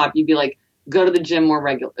at the top, you'd be like, go to the gym more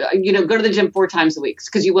regular, go to the gym 4 times a week,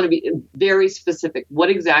 because you want to be very specific. What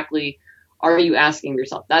exactly are you asking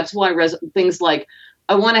yourself? That's why things like,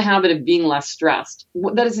 I want a habit of being less stressed.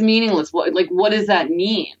 That is meaningless. What does that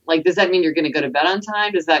mean? Like, does that mean you're going to go to bed on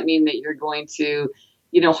time? Does that mean that you're going to,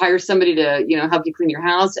 hire somebody to, help you clean your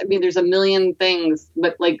house? I mean, there's a million things,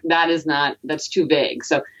 but like, that's too vague.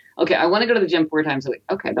 So, okay, I want to go to the gym 4 times a week.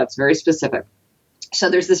 Okay, that's very specific. So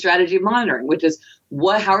there's the strategy of monitoring, which is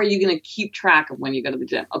how are you going to keep track of when you go to the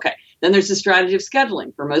gym? Okay. Then there's the strategy of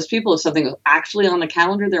scheduling. For most people, if something is actually on the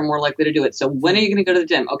calendar, they're more likely to do it. So when are you going to go to the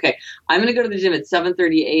gym? Okay. I'm going to go to the gym at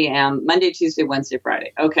 7:30 a.m. Monday, Tuesday, Wednesday,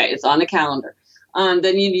 Friday. Okay. It's on the calendar.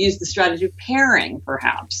 Then you use the strategy of pairing,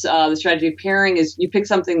 perhaps. The strategy of pairing is you pick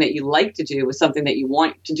something that you like to do with something that you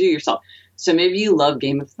want to do yourself. So maybe you love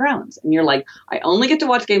Game of Thrones and you're like, I only get to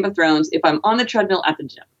watch Game of Thrones if I'm on the treadmill at the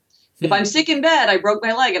gym. If I'm sick in bed, I broke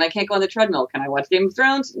my leg and I can't go on the treadmill. Can I watch Game of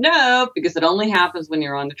Thrones? No, because it only happens when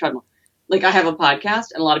you're on the treadmill. Like I have a podcast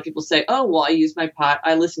and a lot of people say, oh, well,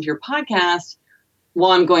 I listen to your podcast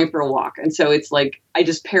while I'm going for a walk. And so it's like, I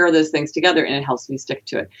just pair those things together and it helps me stick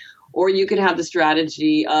to it. Or you could have the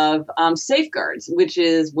strategy of safeguards, which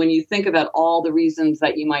is when you think about all the reasons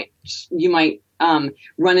that you might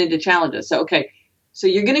run into challenges. So, okay, so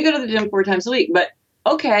you're going to go to the gym 4 times a week, but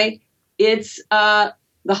okay, it's,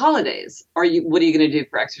 the holidays. What are you going to do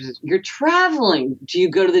for exercise? You're traveling. Do you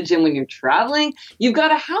go to the gym when you're traveling? You've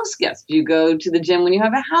got a house guest. Do you go to the gym when you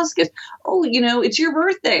have a house guest? Oh, it's your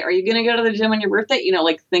birthday. Are you going to go to the gym on your birthday?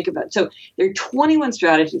 Think about it. So there are 21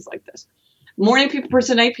 strategies like this. Morning people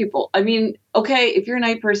versus night people. I mean, okay, if you're a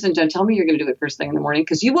night person, don't tell me you're going to do it first thing in the morning,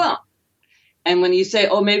 because you won't. And when you say,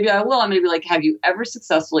 oh, maybe I will, I'm going to be like, have you ever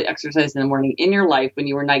successfully exercised in the morning in your life when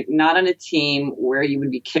you were not on a team where you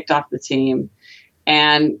would be kicked off the team?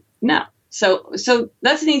 And no. So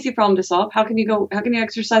that's an easy problem to solve. How can you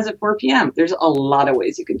exercise at 4 p.m.? There's a lot of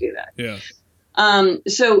ways you can do that. Yeah.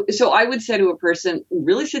 So I would say to a person,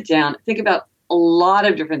 really sit down, think about a lot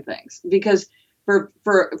of different things, because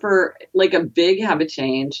for like a big habit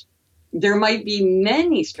change, there might be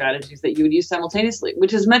many strategies that you would use simultaneously,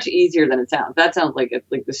 which is much easier than it sounds. That sounds like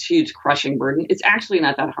this huge crushing burden. It's actually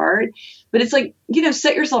not that hard, but it's like,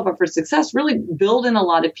 set yourself up for success, really build in a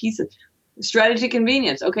lot of pieces. Strategy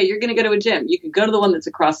convenience. Okay, you're going to go to a gym. You could go to the one that's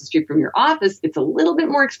across the street from your office. It's a little bit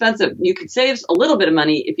more expensive. You could save a little bit of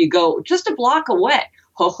money if you go just a block away.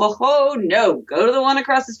 No, go to the one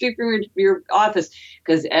across the street from your office,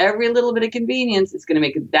 because every little bit of convenience is going to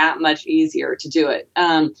make it that much easier to do it.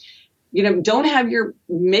 Don't have your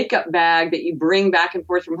makeup bag that you bring back and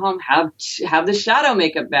forth from home. Have the shadow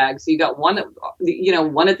makeup bag. So you got one at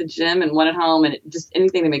the gym and one at home, and just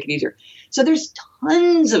anything to make it easier. So there's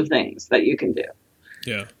tons of things that you can do.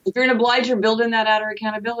 Yeah. If you're an obliger, build in that outer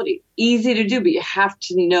accountability. Easy to do, but you have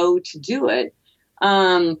to know to do it.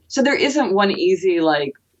 So there isn't one easy, here's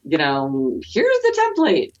the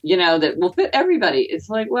template, that will fit everybody. It's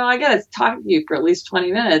like, well, I got to talk to you for at least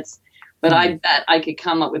 20 minutes. But I bet I could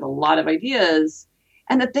come up with a lot of ideas.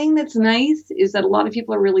 And the thing that's nice is that a lot of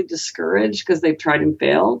people are really discouraged because they've tried and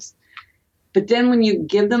failed. But then when you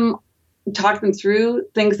talk them through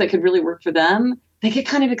things that could really work for them, they get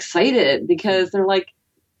kind of excited because they're like,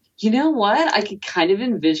 you know what? I could kind of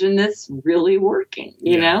envision this really working,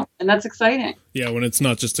 you know? And that's exciting. Yeah, when it's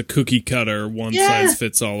not just a cookie cutter,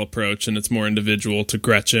 one-size-fits-all approach, and it's more individual to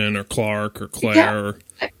Gretchen or Clark or Claire.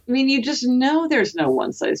 Yeah. I mean, you just know there's no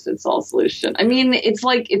one-size-fits-all solution. I mean,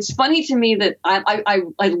 it's funny to me that I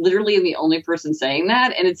literally am the only person saying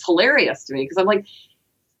that, and it's hilarious to me because I'm like,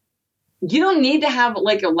 you don't need to have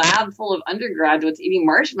like a lab full of undergraduates eating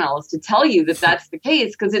marshmallows to tell you that that's the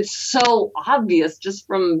case, because it's so obvious just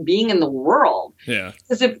from being in the world. Yeah.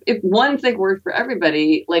 Because if one thing worked for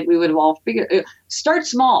everybody, like we would have all figured. Start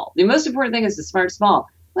small. The most important thing is to start small.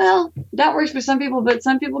 Well, that works for some people, but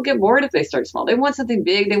some people get bored if they start small. They want something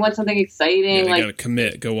big. They want something exciting. Yeah, they got to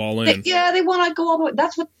commit, go all in. They want to go all the way.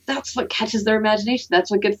 That's what catches their imagination.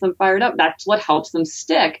 That's what gets them fired up. That's what helps them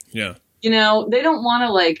stick. Yeah. They don't want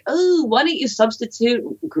to why don't you substitute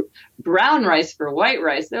brown rice for white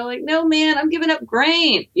rice? They're like, no, man, I'm giving up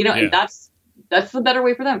grain. And that's the better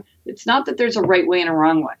way for them. It's not that there's a right way and a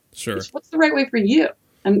wrong way. Sure. It's what's the right way for you?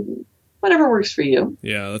 And whatever works for you.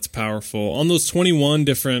 Yeah, that's powerful. On those 21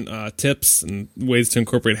 different tips and ways to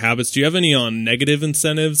incorporate habits, do you have any on negative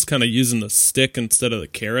incentives, kind of using the stick instead of the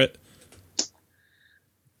carrot?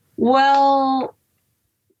 Well,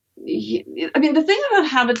 I mean, the thing about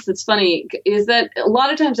habits that's funny is that a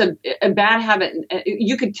lot of times a bad habit,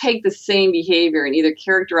 you could take the same behavior and either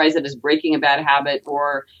characterize it as breaking a bad habit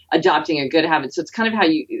or adopting a good habit. So it's kind of how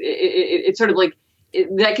it's sort of like,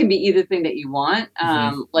 that can be either thing that you want.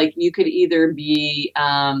 Like you could either be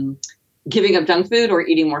giving up junk food or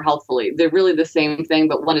eating more healthfully. They're really the same thing,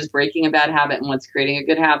 but one is breaking a bad habit and one's creating a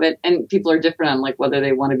good habit. And people are different on like whether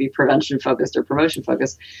they want to be prevention focused or promotion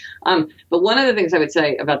focused. But one of the things I would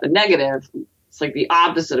say about the negative, it's like the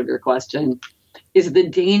opposite of your question, is the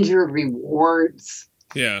danger of rewards.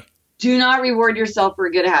 Yeah. Do not reward yourself for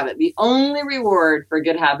a good habit. The only reward for a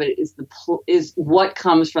good habit is what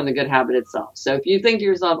comes from the good habit itself. So if you think to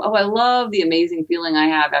yourself, oh, I love the amazing feeling I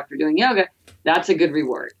have after doing yoga, that's a good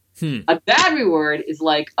reward. A bad reward is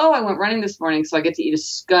like, oh, I went running this morning, so I get to eat a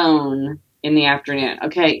scone in the afternoon.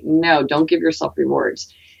 Okay, no, don't give yourself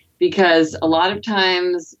rewards, because a lot of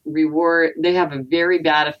times they have a very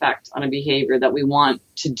bad effect on a behavior that we want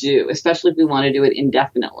to do, especially if we want to do it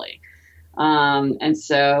indefinitely. And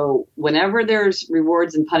so whenever there's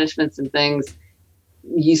rewards and punishments and things,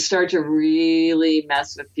 you start to really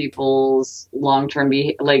mess with people's long-term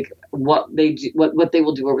behavior, like what they do, what they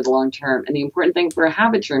will do over the long term. And the important thing for a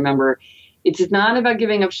habit to remember, it's not about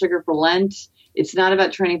giving up sugar for Lent. It's not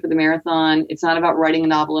about training for the marathon. It's not about writing a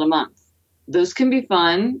novel in a month. Those can be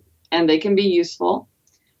fun and they can be useful,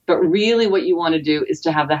 but really what you want to do is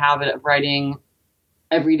to have the habit of writing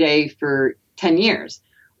every day for 10 years,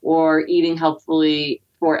 or eating healthfully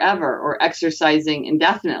forever, or exercising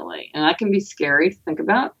indefinitely. And that can be scary to think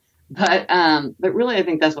about, but really I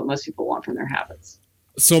think that's what most people want from their habits.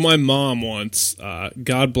 So my mom once,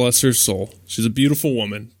 God bless her soul, she's a beautiful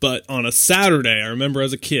woman, but on a Saturday, I remember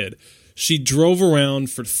as a kid, she drove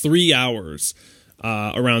around for 3 hours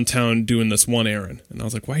around town doing this one errand. And I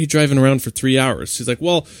was like, why are you driving around for 3 hours? She's like,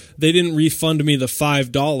 well, they didn't refund me the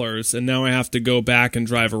 $5 and now I have to go back and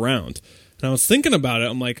drive around. And I was thinking about it.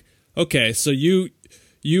 I'm like, okay, so you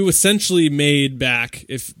essentially made back,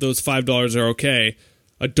 if those $5 are okay,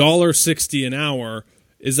 $1.60 an hour.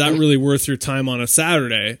 Is that really worth your time on a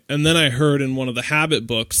Saturday? And then I heard in one of the habit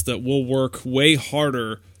books that we'll work way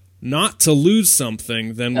harder not to lose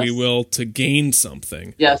something than we will to gain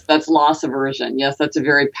something. Yes, that's loss aversion. Yes, that's a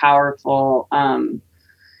very powerful,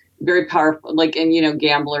 like, and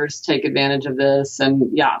gamblers take advantage of this.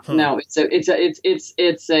 And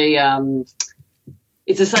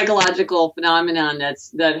it's a psychological phenomenon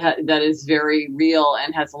that is very real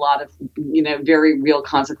and has a lot of very real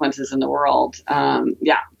consequences in the world.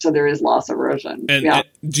 So there is loss aversion. And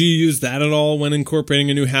do you use that at all when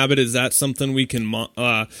incorporating a new habit? Is that something we can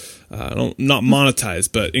not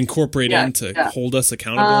monetize, but incorporate in to hold us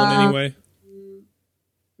accountable in any way?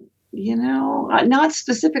 Not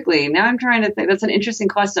specifically. Now I'm trying to think. That's an interesting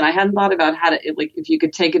question. I hadn't thought about how to, if you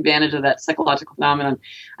could take advantage of that psychological phenomenon.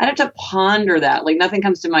 I'd have to ponder that. Like, nothing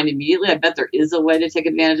comes to mind immediately. I bet there is a way to take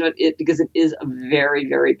advantage of it because it is very,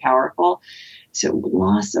 very powerful. So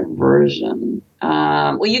loss aversion.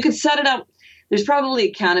 Well, you could set it up. There's probably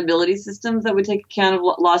accountability systems that would take account of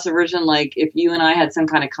loss aversion. Like if you and I had some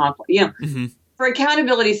kind of conflict, For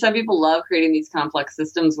accountability, some people love creating these complex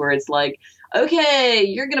systems where it's like, okay,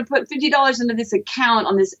 you're going to put $50 into this account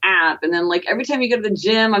on this app. And then like every time you go to the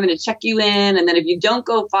gym, I'm going to check you in. And then if you don't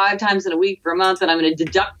go 5 times in a week for a month, then I'm going to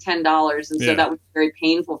deduct $10. And so that would be very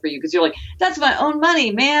painful for you because you're like, that's my own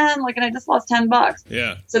money, man. Like, and I just lost $10.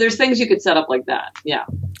 Yeah. So there's things you could set up like that. Yeah.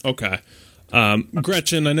 Okay.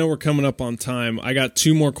 Gretchen, I know we're coming up on time. I got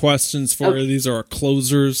 2 more questions for you. These are our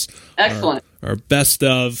closers. Excellent. Our best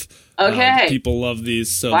of. Okay. People love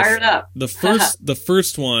these. So fire it up. The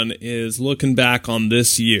first one is looking back on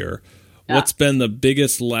this year. Yeah. What's been the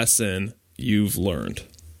biggest lesson you've learned?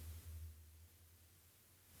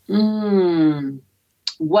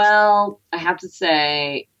 Well, I have to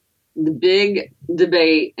say the big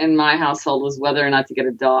debate in my household was whether or not to get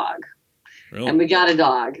a dog. Really? And we got a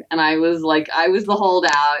dog. And I was the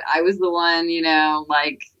holdout. I was the one,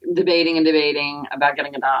 debating about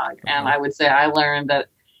getting a dog. Uh-huh. And I would say I learned that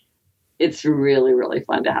it's really, really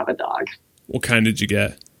fun to have a dog. What kind did you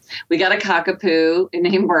get? We got a cockapoo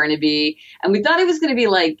named Barnaby, and we thought he was going to be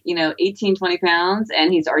like, 18, 20 pounds,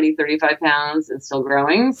 and he's already 35 pounds and still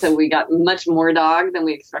growing. So we got much more dog than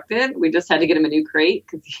we expected. We just had to get him a new crate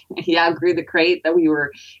because he outgrew the crate that we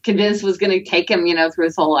were convinced was going to take him, through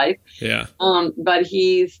his whole life. Yeah. But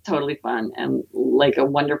he's totally fun and like a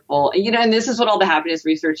wonderful, and this is what all the happiness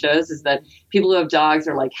research shows, is that people who have dogs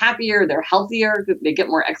are like happier, they're healthier, they get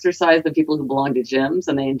more exercise than people who belong to gyms,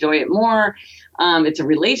 and they enjoy it more. It's a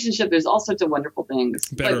relationship. There's all sorts of wonderful things.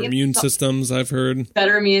 Better immune systems, I've heard.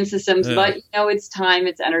 Better immune systems. But, it's time,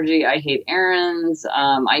 it's energy. I hate errands.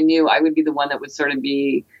 I knew I would be the one that would sort of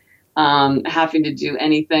be having to do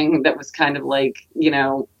anything that was kind of like,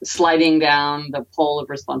 sliding down the pole of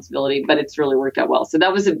responsibility. But it's really worked out well. So I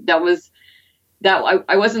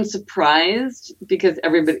wasn't surprised because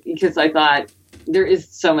I thought there is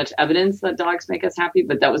so much evidence that dogs make us happy.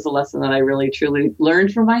 But that was a lesson that I really, truly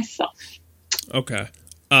learned for myself. Okay.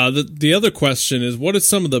 The other question is, what are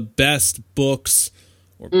some of the best books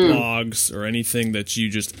or blogs or anything that you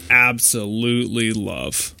just absolutely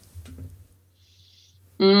love?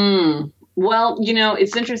 Well,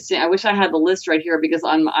 it's interesting. I wish I had the list right here because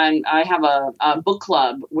I have a book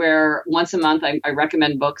club where once a month I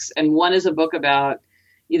recommend books. And one is a book about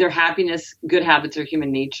either happiness, good habits, or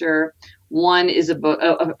human nature. One is a book,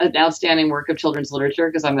 an outstanding work of children's literature,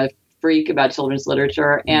 because I'm a freak about children's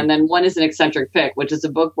literature. And then one is an eccentric pick, which is a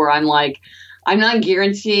book where I'm like, I'm not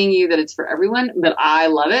guaranteeing you that it's for everyone, but I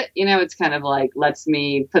love it. It's kind of like lets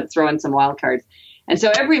me throw in some wild cards. And so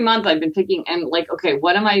every month I've been picking and like, okay,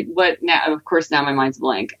 what now? Of course, now my mind's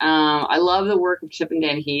blank. I love the work of Chip and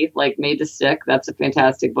Dan Heath, like Made to Stick. That's a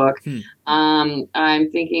fantastic book. I'm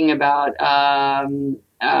thinking about, can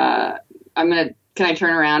I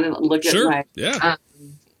turn around and look at my,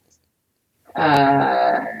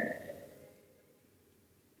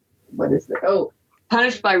 what is it? Oh,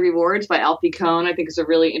 Punished by Rewards by Alfie Kohn, I think is a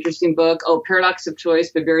really interesting book. Oh, Paradox of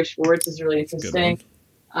Choice by Barry Schwartz is really interesting.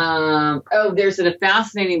 There's a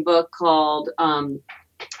fascinating book called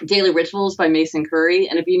Daily Rituals by Mason Curry.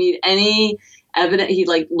 And if you need any evidence, he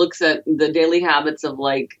looks at the daily habits of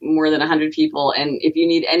more than 100 people. And if you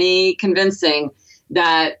need any convincing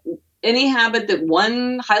that any habit that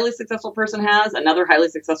one highly successful person has, another highly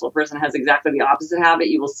successful person has exactly the opposite habit,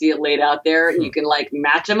 you will see it laid out there and you can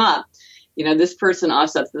match them up. This person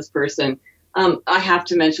offsets this person. I have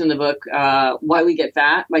to mention the book, Why We Get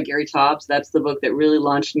Fat by Gary Taubes. That's the book that really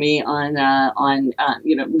launched me on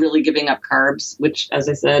really giving up carbs, which, as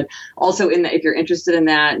I said, also if you're interested in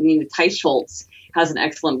that, Nina Teicholz has an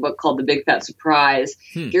excellent book called The Big Fat Surprise.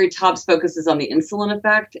 Gary Taubes focuses on the insulin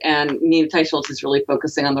effect, and Nina Teicholz is really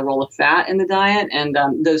focusing on the role of fat in the diet. And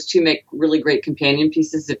those two make really great companion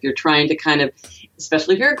pieces if you're trying to kind of,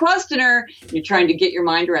 especially if you're a questioner, you're trying to get your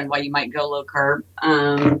mind around why you might go low carb.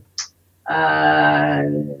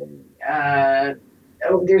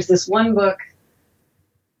 There's this one book.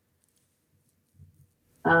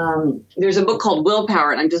 There's a book called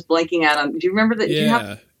Willpower, and I'm just blanking out on. Do you remember that? Yeah. Do you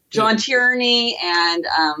have John Tierney and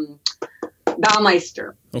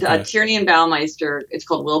Baumeister? Okay. Tierney and Baumeister. It's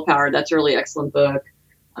called Willpower. That's a really excellent book.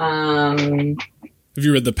 Have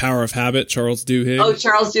you read The Power of Habit, Charles Duhigg? Oh,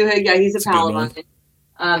 Charles Duhigg. Yeah, he's a pal of mine.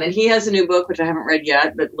 And he has a new book, which I haven't read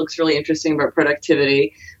yet, but looks really interesting about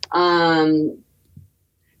productivity. The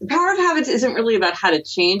Power of Habits isn't really about how to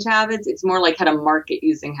change habits. It's more like how to market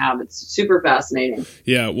using habits. Super fascinating.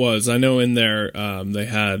 Yeah, it was. I know in there they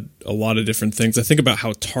had a lot of different things. I think about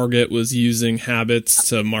how Target was using habits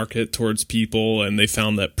to market towards people, and they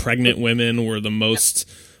found that pregnant women were the most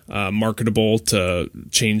marketable to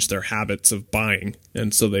change their habits of buying.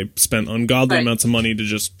 And so they spent ungodly amounts of money to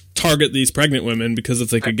just target these pregnant women, because if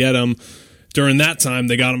they could get them during that time,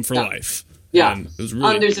 they got them for life. Yeah. And it was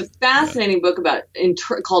really, there's a fascinating book about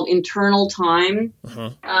called Internal Time.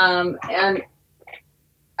 And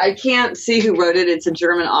I can't see who wrote it. It's a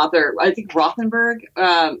German author. I think Rothenberg.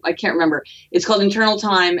 I can't remember. It's called Internal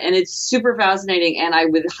Time, and it's super fascinating. And I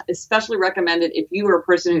would especially recommend it if you are a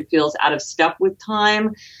person who feels out of step with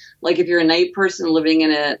time. Like if you're a night person living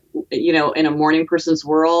in a morning person's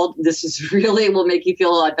world, this is really will make you feel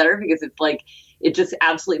a lot better, because it's it just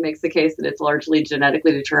absolutely makes the case that it's largely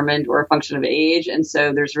genetically determined or a function of age. And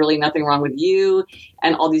so there's really nothing wrong with you.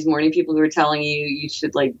 And all these morning people who are telling you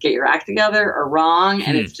should get your act together are wrong.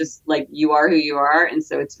 And it's just you are who you are. And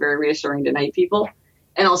so it's very reassuring to night people,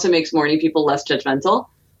 and also makes morning people less judgmental.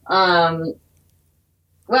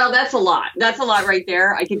 Well, that's a lot. That's a lot right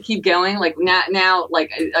there. I could keep going. Now,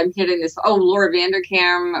 I'm hitting this. Oh, Laura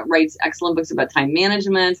Vanderkam writes excellent books about time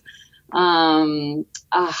management.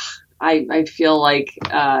 I feel like,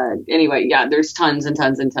 anyway, yeah, there's tons and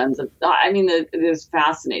tons and tons of, I mean, there's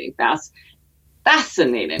fascinating Lots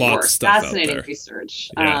work, of stuff out fascinating there. research.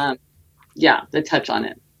 Yeah. To touch on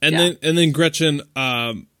it. And then Gretchen,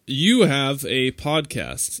 you have a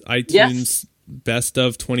podcast, iTunes Best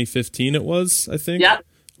of 2015 it was, I think. Yep.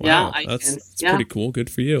 Wow, Yeah, that's pretty cool. Good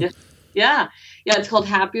for you. Yeah. It's called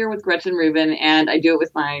Happier with Gretchen Rubin, and I do it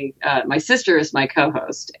with my sister as my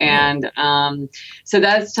co-host, and so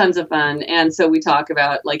that's tons of fun. And so we talk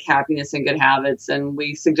about like happiness and good habits, and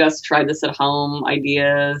we suggest try this at home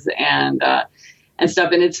ideas and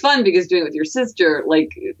stuff. And it's fun because doing it with your sister,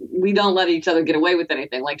 like we don't let each other get away with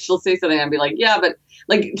anything. Like she'll say something and I'll be like, yeah, but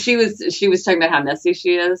like she was talking about how messy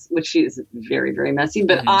she is, which she is very, very messy.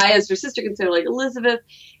 But I, as her sister, can say like, Elizabeth,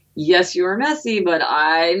 yes, you are messy, but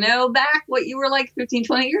I know back what you were like 15,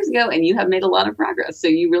 20 years ago, and you have made a lot of progress. So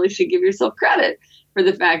you really should give yourself credit for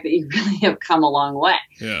the fact that you really have come a long way.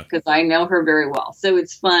 Yeah. Because I know her very well. So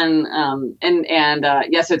it's fun.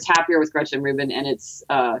 So it's Happier with Gretchen Rubin, and it's,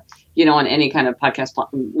 on any kind of podcast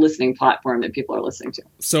listening platform that people are listening to.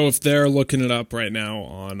 So if they're looking it up right now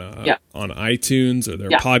on iTunes or their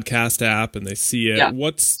podcast app and they see it,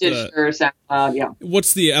 what's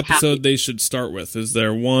the episode they should start with? Is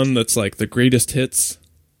there one that's like the greatest hits?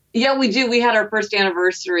 Yeah, we do. We had our first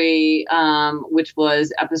anniversary, which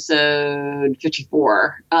was episode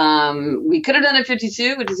 54. We could have done it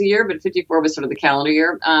 52, which is a year, but 54 was sort of the calendar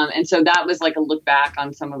year. And so that was like a look back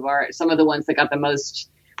on some of the ones that got the most.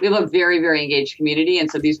 We have a very, very engaged community. And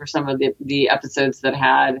so these were some of the episodes that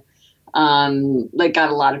had, got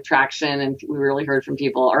a lot of traction, and we really heard from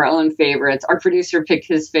people. Our own favorites. Our producer picked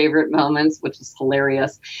his favorite moments, which is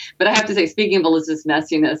hilarious. But I have to say, speaking of Elizabeth's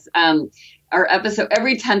messiness, our episode,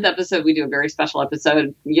 every 10th episode, we do a very special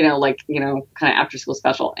episode, kind of after school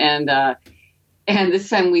special. And this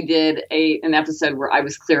time we did an episode where I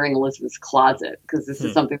was clearing Elizabeth's closet, because this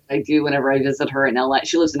is something that I do whenever I visit her in LA.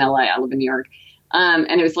 She lives in LA. I live in New York.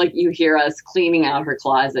 And it was like, you hear us cleaning out her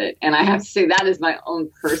closet. And I have to say that is my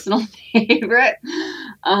own personal favorite.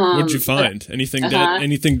 What'd you find? Anything dead?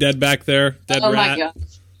 Anything dead back there? Dead rat? My God.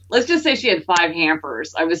 Let's just say she had 5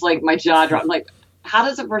 hampers. I was like, my jaw dropped. I'm like, how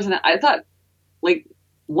does a person, I thought, like,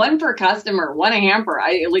 one per customer, one a hamper.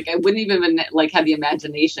 I wouldn't even have the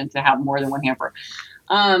imagination to have more than one hamper.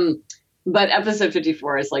 But episode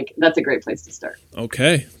 54 is that's a great place to start.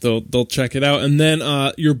 Okay, they'll check it out. And then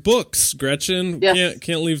your books, Gretchen. Yes.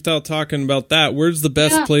 Can't leave without talking about that. Where's the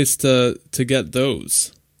best place to get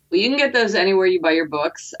those? Well, you can get those anywhere you buy your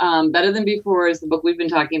books. Better Than Before is the book we've been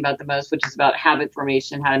talking about the most, which is about habit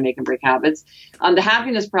formation, how to make and break habits. The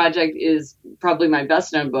Happiness Project is probably my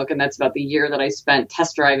best known book, and that's about the year that I spent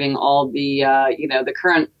test driving all the, the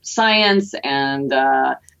current science and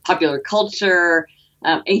popular culture,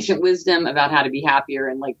 ancient wisdom about how to be happier.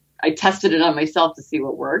 And I tested it on myself to see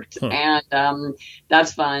what worked. And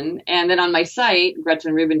that's fun. And then on my site,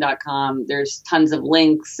 GretchenRubin.com, there's tons of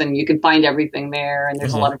links, and you can find everything there. And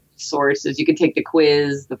there's a lot of resources. You can take the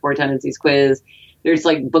quiz, the 4 Tendencies quiz. There's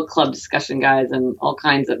book club discussion guides and all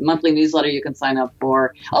kinds of monthly newsletter you can sign up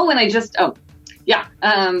for. Oh, and I just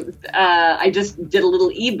did a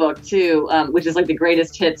little ebook too, which is the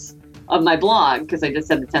greatest hits of my blog, because I just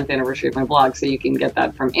had the 10th anniversary of my blog, so you can get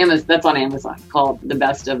that from Amazon. That's on Amazon, called The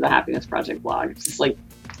Best of the Happiness Project blog. It's just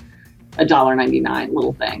 $1.99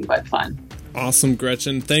 little thing, but fun. Awesome,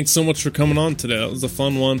 Gretchen. Thanks so much for coming on today. That was a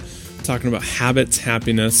fun one, talking about habits,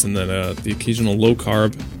 happiness, and then the occasional low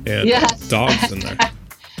carb and dogs in there.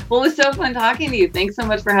 Well, it was so fun talking to you. Thanks so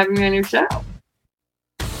much for having me on your show.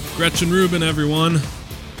 Gretchen Rubin, everyone.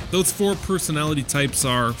 Those 4 personality types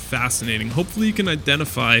are fascinating. Hopefully you can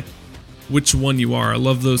identify which one you are. I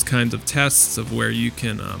love those kinds of tests of where you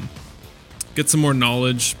can get some more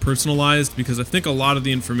knowledge personalized, because I think a lot of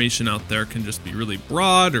the information out there can just be really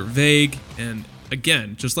broad or vague. And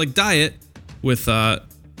again, just like diet, with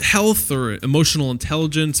health or emotional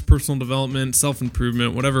intelligence, personal development,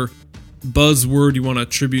 self-improvement, whatever buzzword you want to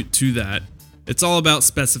attribute to that, it's all about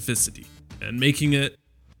specificity and making it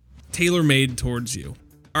tailor-made towards you.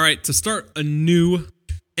 All right, to start a new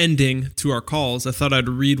ending to our calls, I thought I'd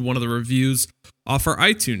read one of the reviews off our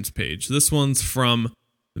iTunes page. This one's from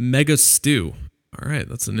Mega Stew. All right,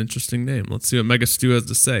 that's an interesting name. Let's see what Mega Stew has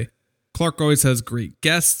to say. Clark always has great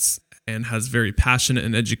guests and has very passionate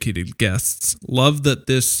and educated guests. Love that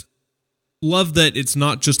it's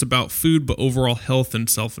not just about food, but overall health and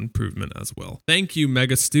self-improvement as well. Thank you,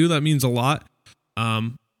 Mega Stew. That means a lot.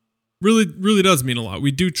 Really does mean a lot.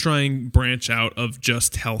 We do try and branch out of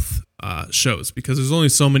just health shows, because there's only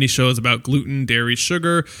so many shows about gluten, dairy,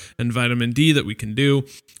 sugar, and vitamin D that we can do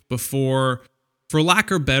before, for lack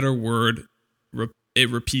of a better word, it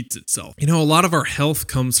repeats itself. You know, a lot of our health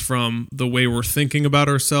comes from the way we're thinking about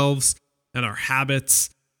ourselves and our habits,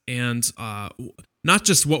 and not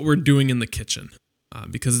just what we're doing in the kitchen.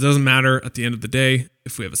 Because it doesn't matter at the end of the day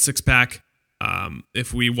if we have a six-pack,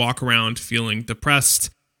 if we walk around feeling depressed,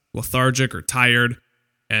 lethargic, or tired.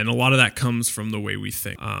 And a lot of that comes from the way we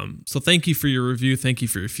think. So thank you for your review. Thank you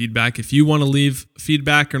for your feedback. If you want to leave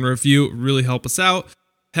feedback and review, really help us out.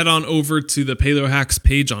 Head on over to the Paleo Hacks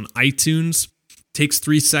page on iTunes. Takes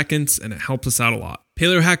 3 seconds and it helps us out a lot.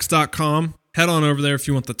 PaleoHacks.com. Head on over there if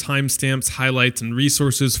you want the timestamps, highlights, and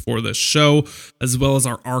resources for this show, as well as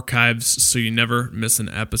our archives so you never miss an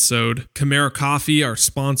episode. Chimera Coffee, our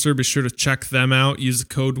sponsor, be sure to check them out. Use the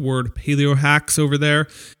code word PaleoHacks over there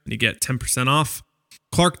and you get 10% off.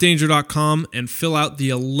 ClarkDanger.com and fill out the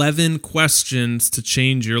 11 questions to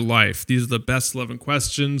change your life. These are the best 11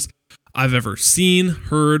 questions I've ever seen,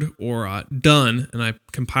 heard, or done, and I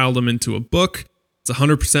compiled them into a book. It's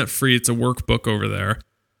 100% free. It's a workbook over there.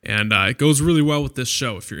 And it goes really well with this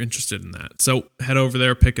show if you're interested in that. So head over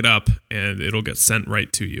there, pick it up, and it'll get sent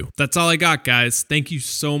right to you. That's all I got, guys. Thank you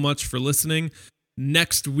so much for listening.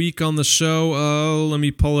 Next week on the show, let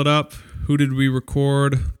me pull it up. Who did we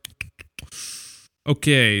record?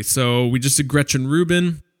 Okay, so we just did Gretchen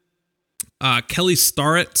Rubin. Kelly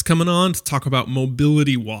Starrett's coming on to talk about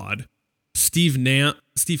mobility WOD. Steve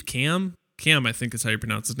Cam, I think is how you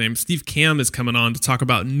pronounce his name. Steve Cam is coming on to talk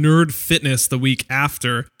about nerd fitness the week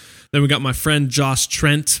after. Then we got my friend Josh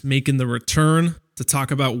Trent making the return to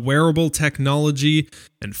talk about wearable technology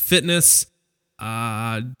and fitness.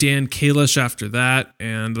 Dan Kalish after that.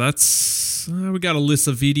 And that's, we got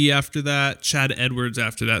Alyssa Vitti after that. Chad Edwards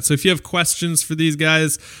after that. So if you have questions for these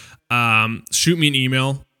guys, shoot me an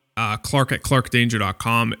email,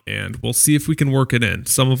 clark@clarkdanger.com, and we'll see if we can work it in.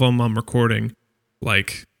 Some of them I'm recording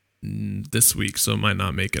like this week, so it might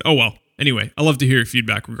not make it. Oh well. Anyway, I love to hear your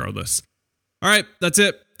feedback regardless. All right, that's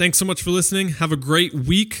it. Thanks so much for listening. Have a great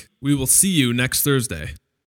week. We will see you next Thursday.